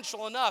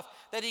providential enough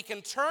that he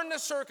can turn the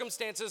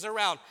circumstances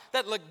around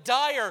that look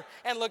dire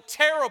and look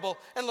terrible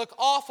and look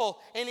awful,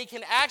 and he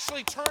can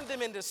actually turn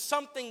them into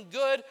something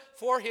good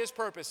for his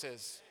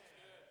purposes.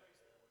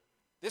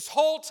 This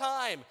whole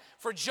time,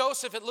 for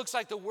Joseph, it looks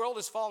like the world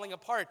is falling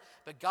apart,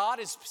 but God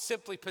is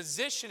simply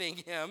positioning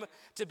him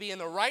to be in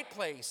the right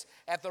place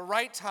at the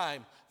right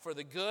time for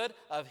the good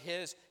of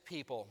his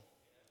people.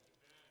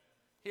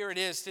 Here it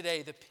is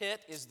today. The pit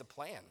is the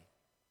plan.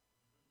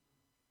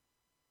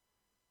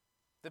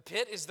 The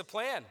pit is the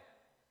plan.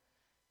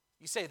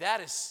 You say,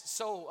 that is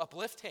so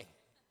uplifting.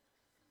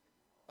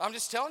 I'm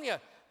just telling you,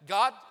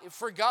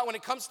 for God, when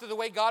it comes to the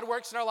way God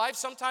works in our lives,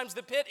 sometimes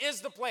the pit is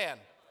the plan.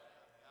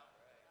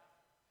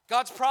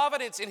 God's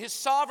providence and his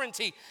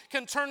sovereignty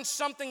can turn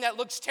something that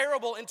looks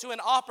terrible into an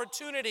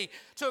opportunity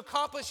to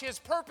accomplish his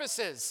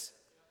purposes.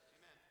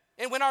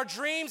 And when our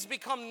dreams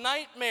become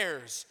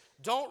nightmares,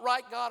 don't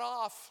write God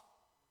off.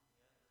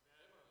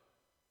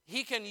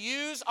 He can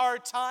use our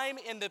time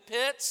in the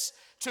pits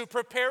to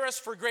prepare us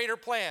for greater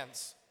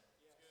plans.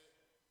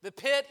 The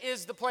pit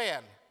is the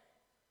plan.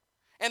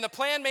 And the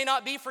plan may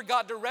not be for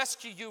God to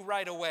rescue you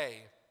right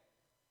away.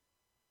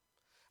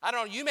 I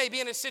don't know, you may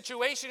be in a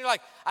situation, you're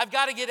like, I've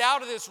got to get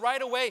out of this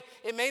right away.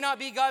 It may not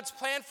be God's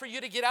plan for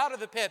you to get out of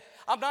the pit.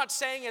 I'm not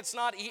saying it's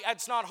not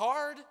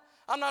hard.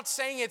 I'm not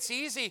saying it's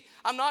easy.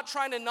 I'm not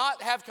trying to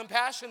not have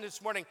compassion this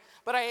morning.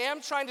 But I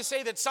am trying to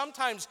say that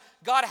sometimes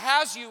God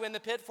has you in the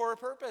pit for a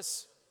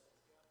purpose.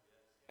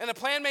 And the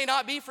plan may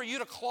not be for you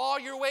to claw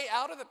your way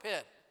out of the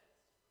pit.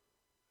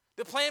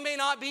 The plan may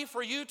not be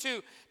for you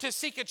to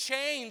seek a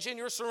change in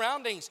your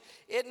surroundings.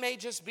 It may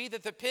just be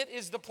that the pit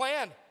is the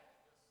plan.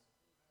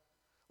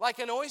 Like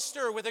an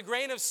oyster with a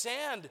grain of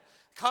sand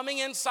coming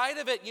inside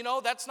of it,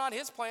 that's not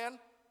his plan.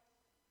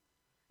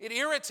 It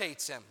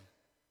irritates him.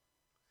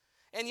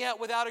 And yet,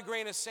 without a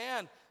grain of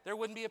sand, there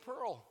wouldn't be a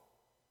pearl.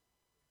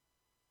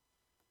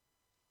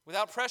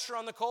 Without pressure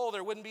on the coal,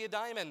 there wouldn't be a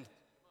diamond.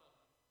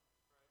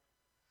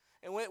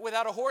 And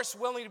without a horse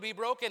willing to be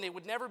broken, it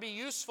would never be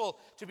useful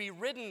to be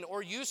ridden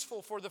or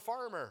useful for the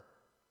farmer.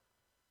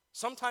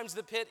 Sometimes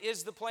the pit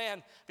is the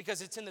plan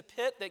because it's in the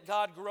pit that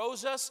God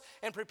grows us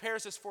and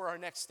prepares us for our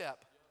next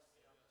step.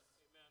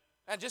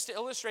 And just to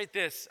illustrate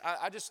this,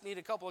 I just need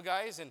a couple of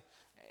guys, and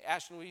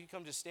Ashton, will you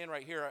come just stand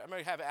right here? I'm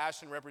going to have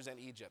Ashton represent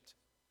Egypt.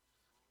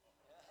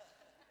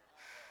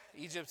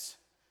 Egypt's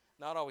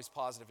not always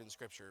positive in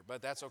Scripture, but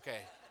that's okay.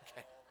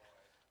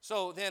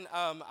 So then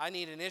I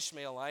need an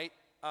Ishmaelite.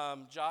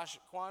 Josh,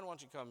 Quan, why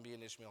don't you come be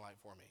an Ishmaelite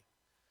for me?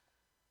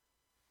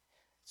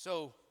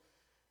 So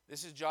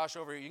this is Josh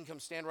over here. You can come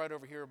stand right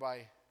over here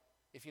by,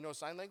 if you know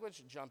sign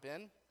language, jump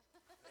in.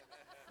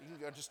 You can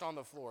go just on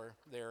the floor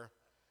there.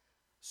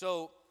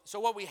 So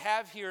what we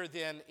have here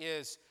then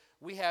is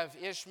we have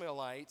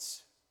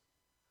Ishmaelites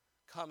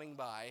coming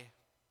by,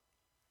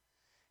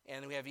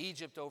 and we have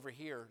Egypt over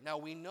here. Now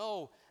we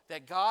know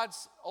that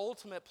God's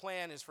ultimate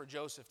plan is for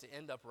Joseph to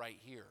end up right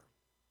here.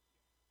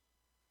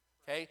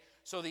 Okay?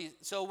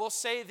 So we'll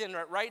say then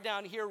right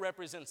down here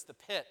represents the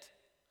pit.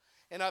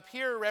 And up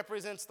here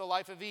represents the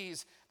life of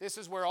ease. This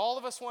is where all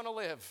of us want to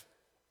live.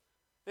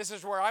 This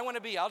is where I want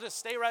to be. I'll just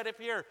stay right up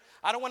here.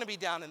 I don't want to be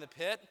down in the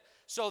pit.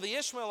 So the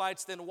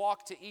Ishmaelites then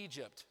walk to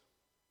Egypt.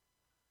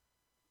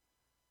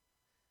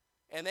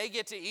 And they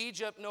get to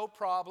Egypt, no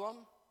problem.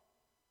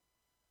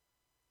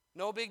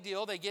 No big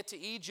deal. They get to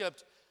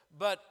Egypt.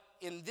 But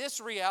in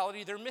this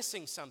reality, they're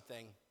missing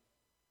something.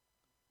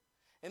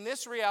 In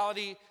this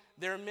reality,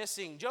 they're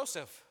missing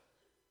Joseph.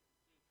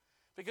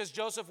 Because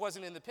Joseph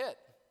wasn't in the pit.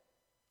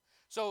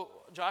 So,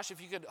 Josh,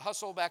 if you could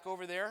hustle back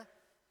over there.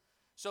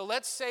 So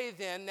let's say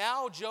then,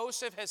 now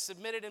Joseph has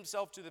submitted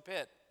himself to the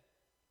pit.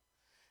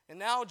 And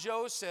now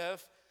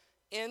Joseph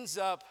ends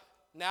up,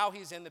 now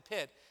he's in the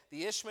pit.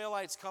 The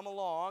Ishmaelites come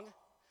along,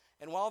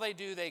 and while they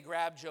do, they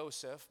grab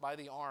Joseph by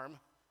the arm.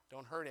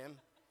 Don't hurt him.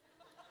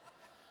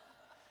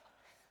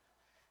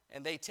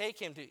 And they take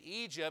him to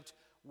Egypt,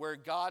 where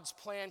God's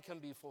plan can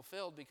be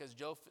fulfilled because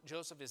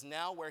Joseph is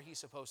now where he's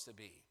supposed to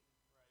be.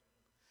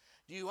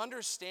 Do you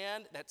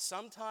understand that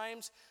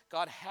sometimes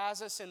God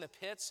has us in the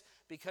pits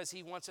because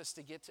he wants us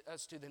to get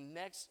us to the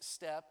next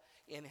step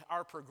in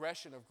our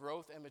progression of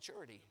growth and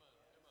maturity?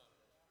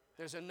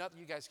 There's another,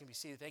 you guys can be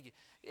seated, thank you.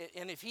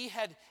 And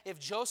if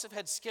Joseph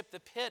had skipped the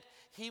pit,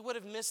 he would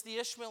have missed the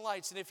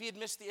Ishmaelites. And if he had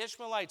missed the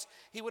Ishmaelites,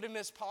 he would have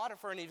missed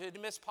Potiphar. And if he had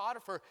missed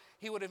Potiphar,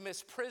 he would have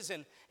missed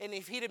prison. And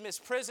if he'd have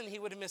missed prison, he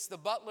would have missed the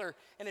butler.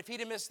 And if he'd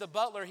have missed the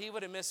butler, he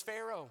would have missed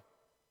Pharaoh.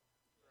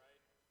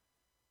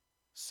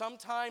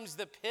 Sometimes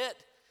the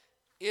pit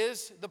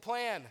is the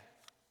plan.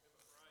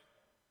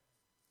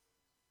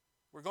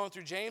 We're going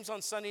through James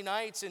on Sunday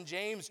nights, and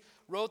James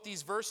wrote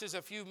these verses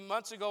a few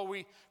months ago.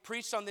 We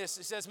preached on this.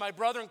 It says, "My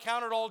brethren,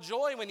 count it all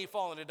joy when you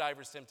fall into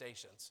diverse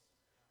temptations."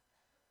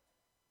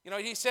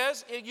 He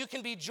says you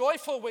can be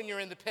joyful when you're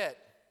in the pit.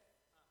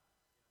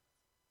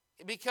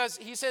 Because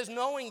he says,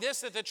 knowing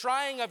this, that the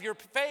trying of your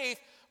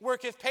faith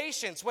worketh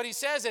patience. What he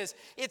says is,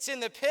 it's in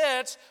the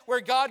pits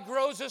where God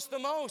grows us the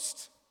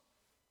most.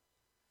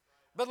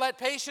 But let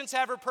patience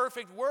have her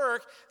perfect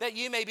work, that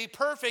you may be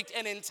perfect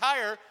and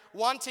entire,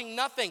 wanting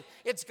nothing.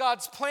 It's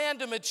God's plan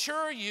to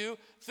mature you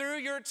through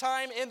your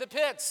time in the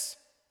pits.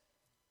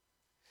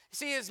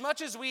 See, as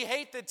much as we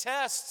hate the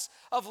tests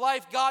of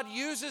life, God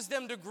uses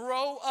them to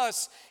grow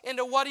us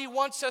into what He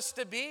wants us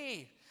to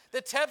be.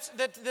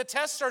 The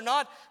tests are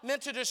not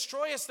meant to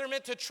destroy us. They're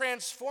meant to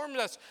transform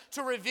us,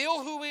 to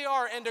reveal who we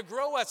are, and to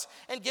grow us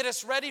and get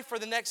us ready for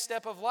the next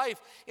step of life.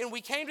 And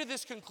we came to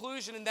this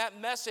conclusion in that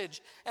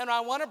message, and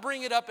I want to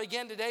bring it up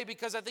again today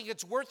because I think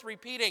it's worth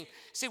repeating.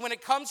 See, when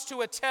it comes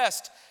to a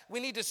test, we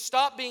need to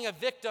stop being a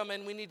victim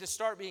and we need to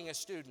start being a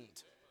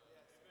student.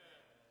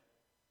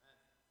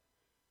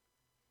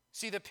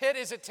 See, the pit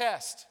is a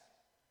test.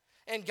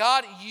 And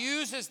God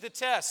uses the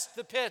tests,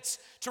 the pits,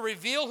 to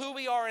reveal who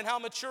we are and how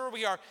mature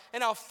we are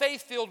and how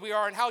faith-filled we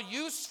are and how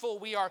useful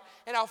we are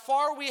and how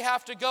far we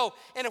have to go.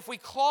 And if we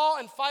claw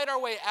and fight our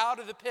way out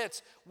of the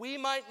pits, we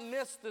might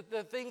miss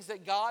the things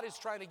that God is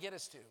trying to get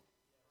us to.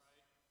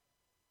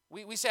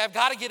 We say, I've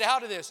got to get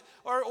out of this.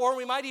 Or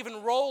we might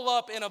even roll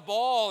up in a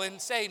ball and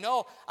say,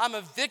 no, I'm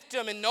a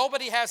victim and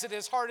nobody has it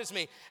as hard as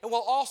me. And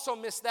we'll also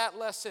miss that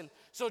lesson.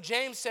 So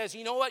James says,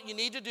 you know what you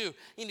need to do?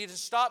 You need to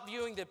stop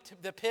viewing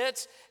the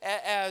pits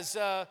as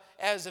a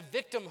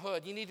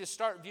victimhood. You need to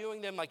start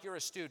viewing them like you're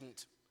a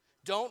student.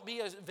 Don't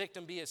be a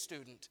victim, be a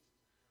student.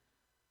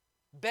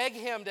 Beg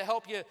Him to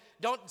help you.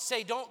 Don't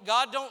say,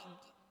 God,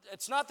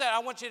 it's not that I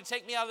want you to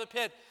take me out of the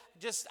pit.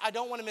 Just, I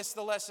don't want to miss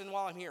the lesson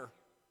while I'm here.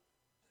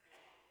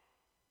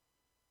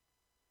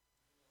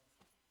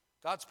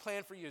 God's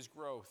plan for you is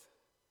growth.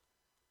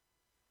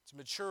 It's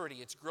maturity.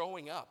 It's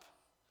growing up.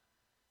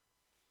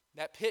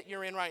 That pit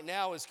you're in right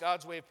now is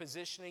God's way of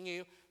positioning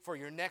you for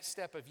your next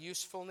step of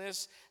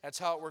usefulness. That's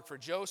how it worked for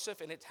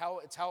Joseph, and it's how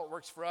it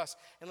works for us.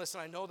 And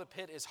listen, I know the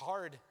pit is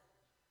hard,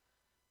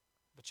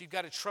 but you've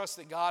got to trust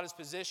that God is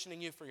positioning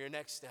you for your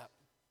next step.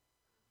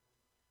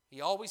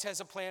 He always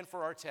has a plan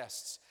for our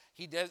tests.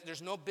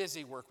 There's no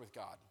busy work with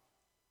God.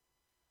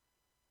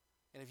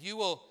 And if you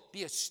will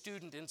be a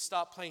student and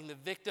stop playing the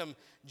victim,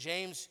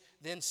 James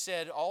then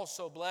said,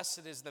 also,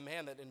 blessed is the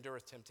man that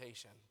endureth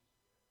temptation.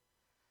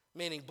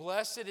 Meaning,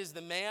 blessed is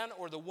the man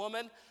or the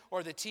woman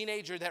or the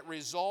teenager that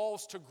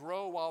resolves to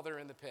grow while they're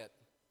in the pit.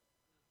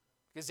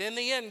 Because in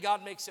the end,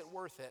 God makes it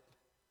worth it.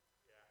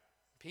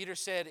 Peter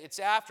said, it's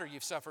after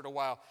you've suffered a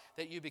while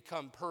that you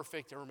become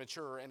perfect or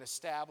mature and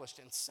established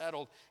and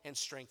settled and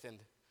strengthened.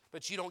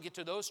 But you don't get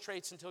to those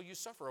traits until you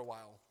suffer a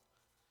while.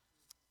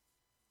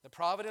 The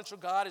providential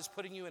God is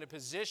putting you in a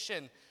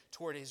position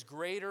toward His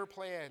greater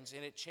plans,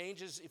 and it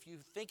changes, if you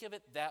think of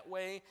it that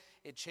way,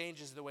 it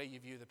changes the way you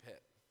view the pit.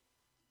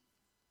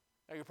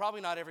 Now, you're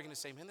probably not ever going to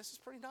say, man, this is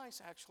pretty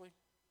nice, actually.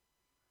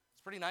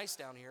 It's pretty nice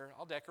down here.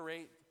 I'll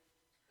decorate.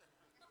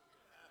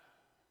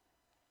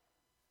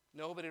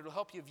 No, but it'll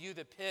help you view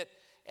the pit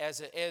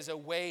as a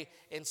way,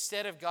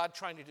 instead of God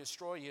trying to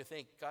destroy you,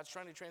 think, God's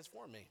trying to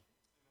transform me.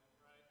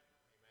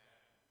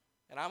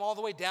 And I'm all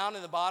the way down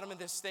in the bottom of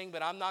this thing,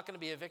 but I'm not going to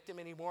be a victim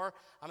anymore.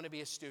 I'm going to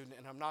be a student,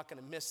 and I'm not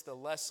going to miss the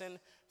lesson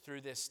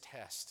through this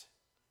test.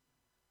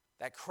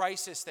 That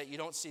crisis that you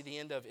don't see the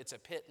end of, it's a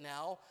pit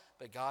now,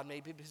 but God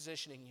may be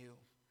positioning you.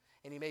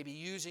 And He may be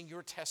using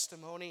your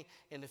testimony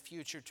in the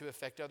future to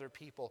affect other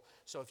people.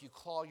 So if you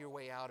claw your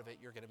way out of it,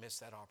 you're going to miss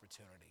that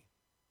opportunity.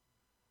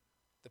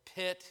 The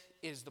pit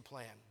is the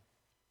plan.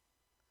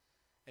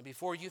 And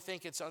before you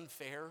think it's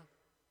unfair,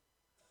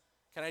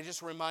 can I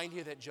just remind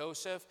you that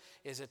Joseph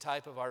is a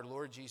type of our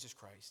Lord Jesus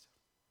Christ?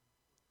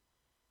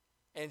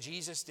 And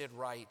Jesus did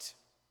right.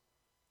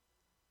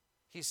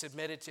 He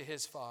submitted to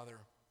his father.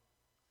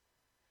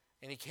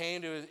 And he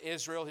came to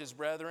Israel, his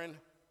brethren,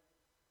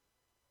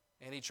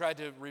 and he tried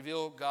to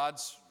reveal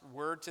God's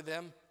word to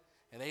them,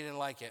 and they didn't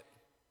like it.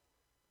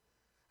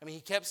 I mean,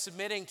 he kept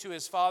submitting to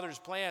his father's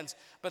plans,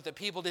 but the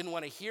people didn't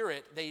want to hear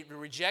it. They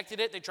rejected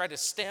it. They tried to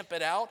stamp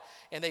it out,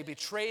 and they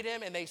betrayed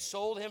him, and they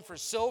sold him for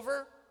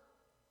silver.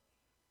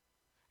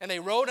 And they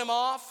wrote him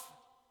off,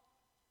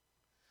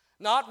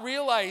 not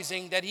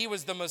realizing that he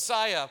was the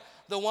Messiah,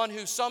 the one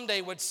who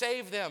someday would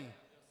save them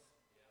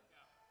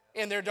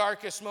in their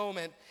darkest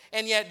moment.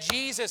 And yet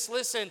Jesus,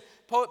 listen,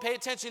 pay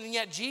attention, and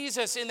yet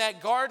Jesus in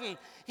that garden,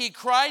 he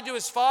cried to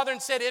his father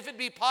and said, if it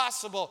be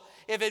possible,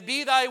 if it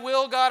be thy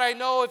will, God, I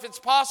know. If it's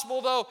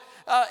possible, though,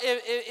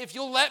 if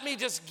you'll let me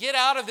just get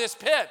out of this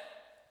pit. I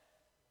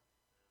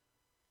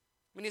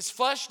mean, his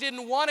flesh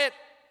didn't want it.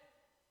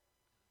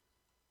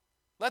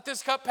 Let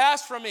this cup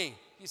pass from me,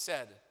 he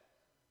said.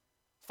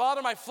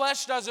 Father, my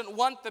flesh doesn't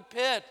want the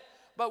pit.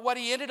 But what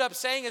he ended up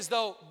saying is,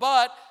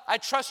 but I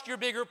trust your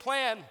bigger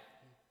plan.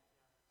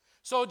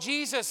 So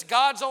Jesus,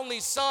 God's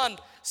only Son,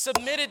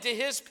 submitted to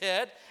his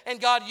pit,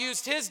 and God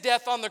used his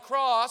death on the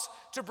cross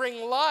to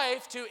bring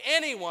life to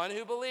anyone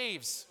who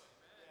believes.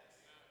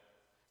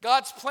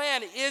 God's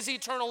plan is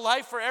eternal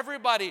life for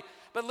everybody,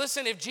 But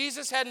listen, if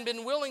Jesus hadn't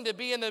been willing to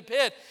be in the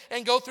pit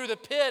and go through the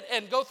pit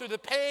and go through the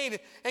pain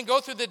and go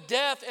through the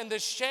death and the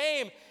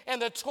shame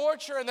and the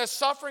torture and the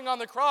suffering on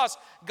the cross,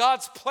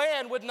 God's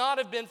plan would not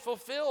have been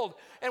fulfilled.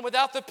 And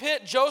without the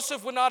pit,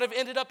 Joseph would not have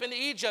ended up in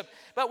Egypt.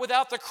 But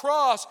without the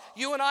cross,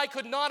 you and I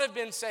could not have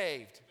been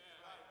saved.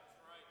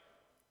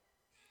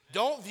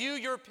 Don't view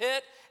your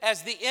pit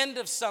as the end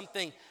of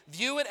something.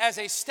 View it as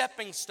a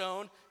stepping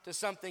stone to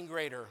something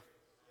greater.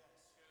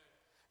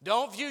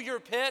 Don't view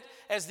your pit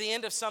as the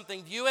end of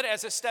something. View it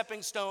as a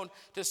stepping stone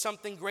to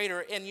something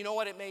greater. And you know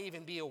what? It may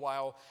even be a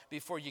while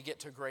before you get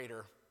to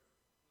greater.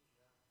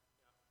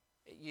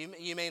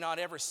 You may not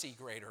ever see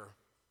greater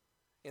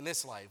in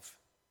this life.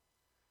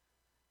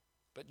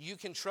 But you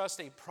can trust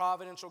a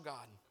providential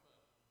God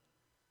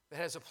that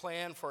has a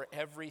plan for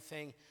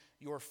everything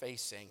you're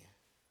facing.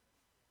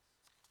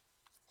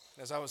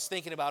 As I was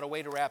thinking about a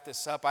way to wrap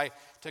this up, I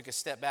took a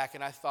step back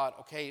and I thought,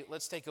 okay,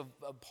 let's take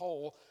a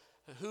poll.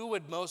 Who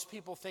would most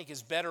people think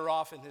is better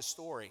off in this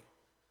story?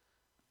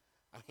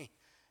 I mean,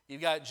 you've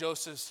got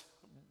Joseph's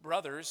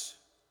brothers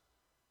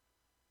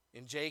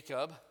in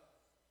Jacob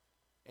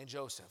and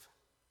Joseph.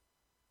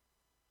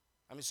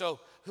 I mean, so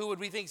who would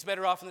we think is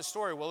better off in the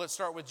story? Well, let's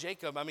start with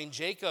Jacob. I mean,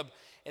 Jacob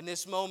in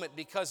this moment,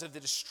 because of the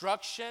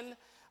destruction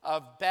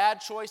of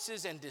bad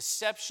choices and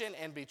deception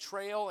and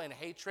betrayal and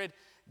hatred,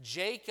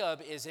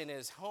 Jacob is in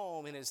his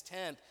home, in his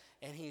tent,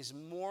 and he's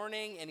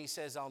mourning, and he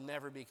says, I'll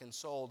never be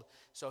consoled.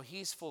 So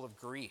he's full of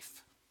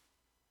grief.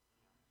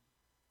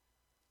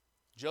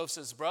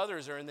 Joseph's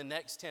brothers are in the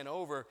next tent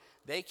over.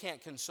 They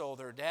can't console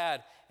their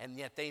dad, and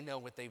yet they know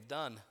what they've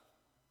done.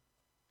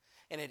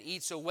 And it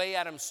eats away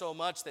at them so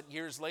much that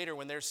years later,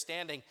 when they're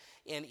standing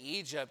in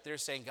Egypt, they're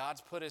saying,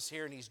 God's put us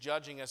here, and he's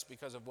judging us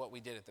because of what we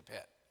did at the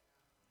pit.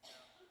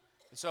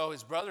 And so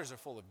his brothers are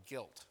full of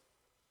guilt.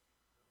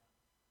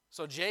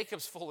 So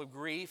Jacob's full of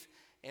grief,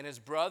 and his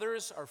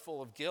brothers are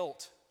full of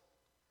guilt.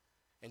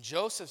 And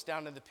Joseph's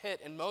down in the pit,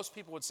 and most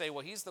people would say,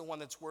 well, he's the one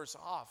that's worse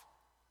off.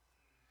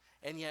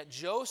 And yet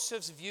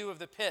Joseph's view of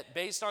the pit,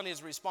 based on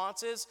his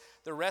responses,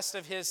 the rest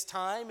of his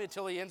time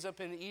until he ends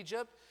up in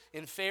Egypt,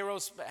 in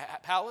Pharaoh's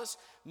palace,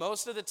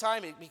 most of the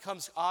time it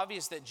becomes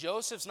obvious that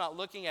Joseph's not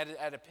looking at it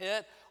at a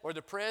pit or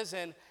the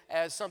prison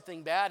as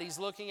something bad. He's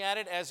looking at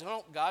it as,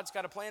 oh, God's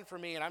got a plan for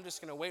me, and I'm just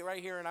going to wait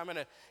right here, and I'm going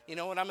to, you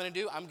know what I'm going to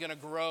do? I'm going to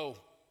grow.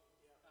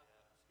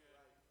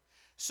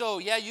 So,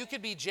 yeah, you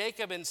could be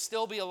Jacob and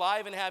still be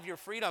alive and have your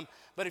freedom,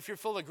 but if you're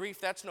full of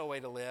grief, that's no way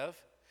to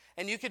live.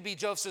 And you could be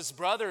Joseph's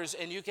brothers,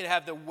 and you could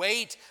have the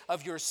weight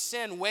of your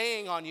sin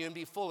weighing on you and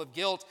be full of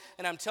guilt.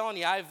 And I'm telling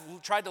you,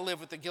 I've tried to live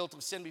with the guilt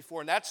of sin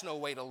before, and that's no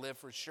way to live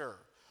for sure.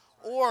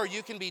 Or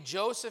you can be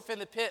Joseph in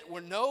the pit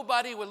where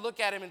nobody would look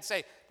at him and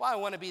say, well, I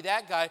want to be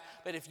that guy.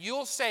 But if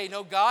you'll say,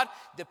 no, God,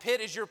 the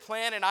pit is your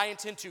plan and I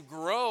intend to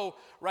grow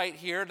right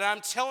here, then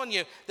I'm telling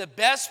you, the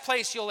best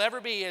place you'll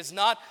ever be is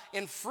not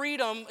in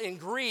freedom, in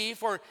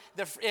grief, or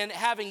in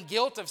having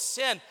guilt of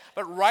sin,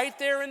 but right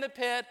there in the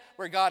pit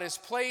where God has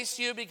placed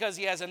you because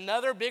he has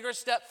another bigger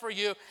step for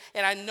you.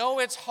 And I know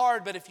it's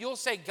hard, but if you'll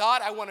say,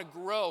 God, I want to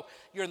grow,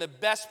 you're in the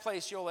best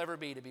place you'll ever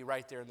be, to be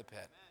right there in the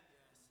pit.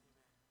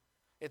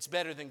 It's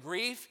better than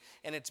grief,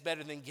 and it's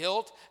better than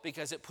guilt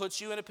because it puts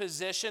you in a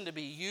position to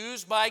be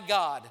used by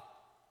God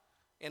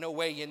in a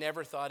way you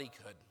never thought he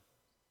could.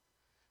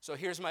 So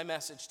here's my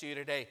message to you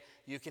today.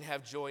 You can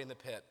have joy in the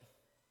pit.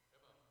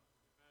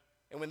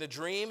 And when the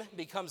dream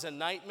becomes a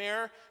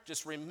nightmare,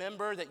 just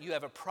remember that you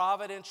have a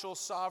providential,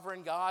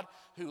 sovereign God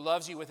who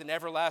loves you with an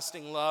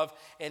everlasting love,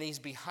 and he's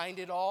behind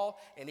it all,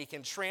 and he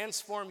can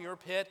transform your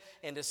pit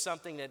into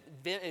something that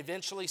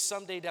eventually,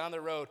 someday down the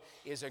road,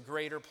 is a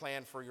greater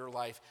plan for your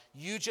life.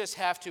 You just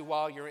have to,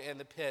 while you're in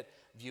the pit,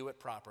 view it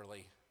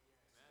properly.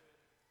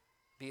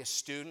 Be a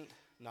student,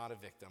 not a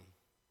victim.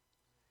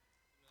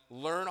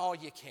 Learn all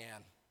you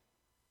can,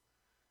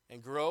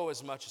 and grow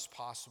as much as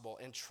possible,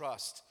 and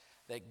trust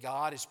that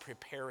God is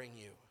preparing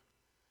you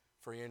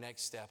for your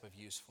next step of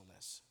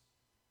usefulness.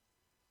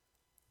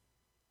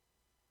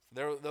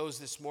 There are those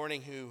this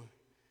morning who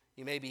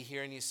you may be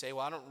here and you say,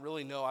 well, I don't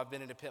really know. I've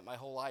been in a pit my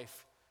whole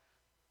life.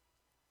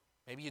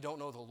 Maybe you don't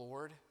know the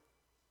Lord.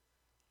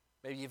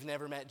 Maybe you've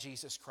never met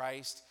Jesus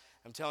Christ.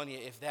 I'm telling you,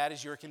 if that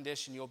is your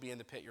condition, you'll be in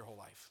the pit your whole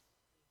life.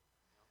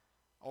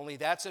 Only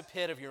that's a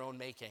pit of your own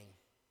making.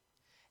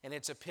 And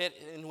it's a pit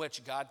in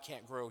which God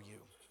can't grow you.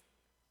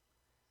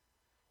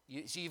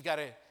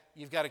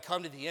 You've got to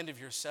come to the end of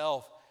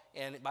yourself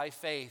and by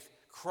faith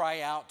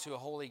cry out to a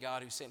holy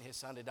God who sent his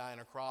son to die on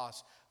a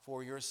cross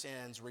for your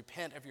sins.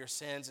 Repent of your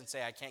sins and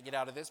say, I can't get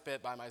out of this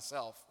pit by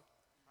myself.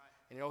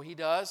 And you know what he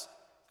does?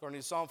 According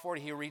to Psalm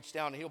 40, he'll reach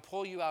down and he'll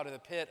pull you out of the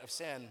pit of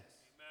sin. Amen.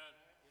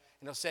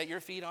 And he'll set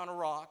your feet on a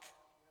rock.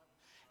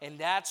 And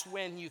that's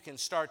when you can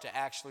start to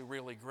actually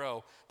really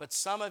grow. But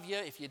some of you,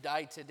 if you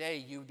died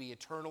today, you'd be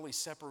eternally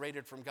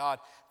separated from God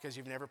because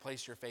you've never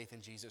placed your faith in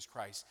Jesus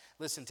Christ.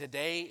 Listen,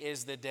 today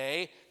is the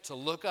day to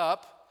look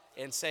up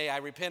and say, I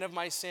repent of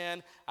my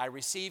sin. I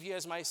receive you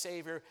as my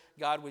Savior.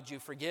 God, would you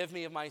forgive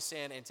me of my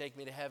sin and take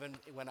me to heaven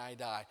when I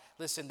die?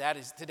 Listen,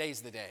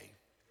 today's the day.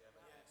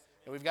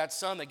 And we've got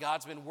some that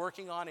God's been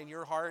working on in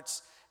your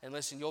hearts. And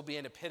listen, you'll be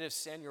in a pit of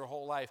sin your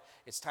whole life.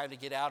 It's time to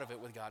get out of it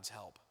with God's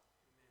help.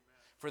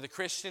 For the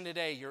Christian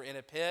today, you're in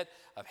a pit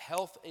of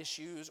health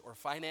issues or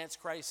finance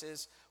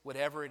crisis,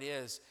 whatever it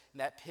is,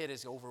 and that pit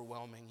is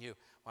overwhelming you.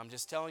 Well, I'm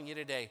just telling you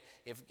today,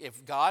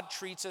 if God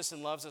treats us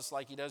and loves us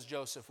like he does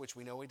Joseph, which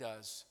we know he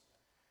does,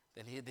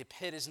 then the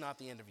pit is not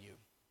the end of you.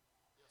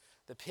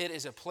 The pit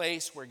is a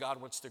place where God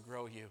wants to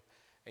grow you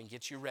and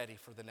get you ready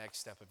for the next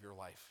step of your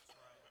life.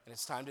 And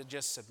it's time to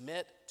just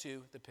submit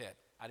to the pit.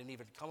 I didn't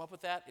even come up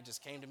with that. It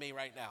just came to me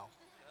right now.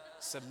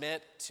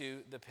 Submit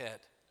to the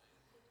pit.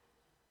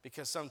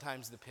 Because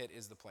sometimes the pit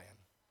is the plan.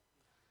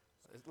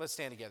 Let's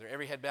stand together.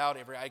 Every head bowed,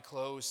 every eye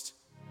closed.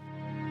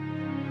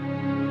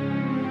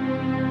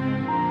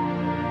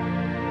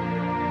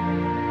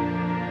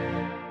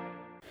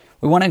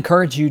 We want to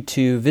encourage you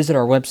to visit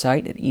our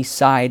website at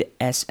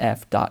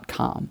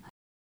eastsidesf.com.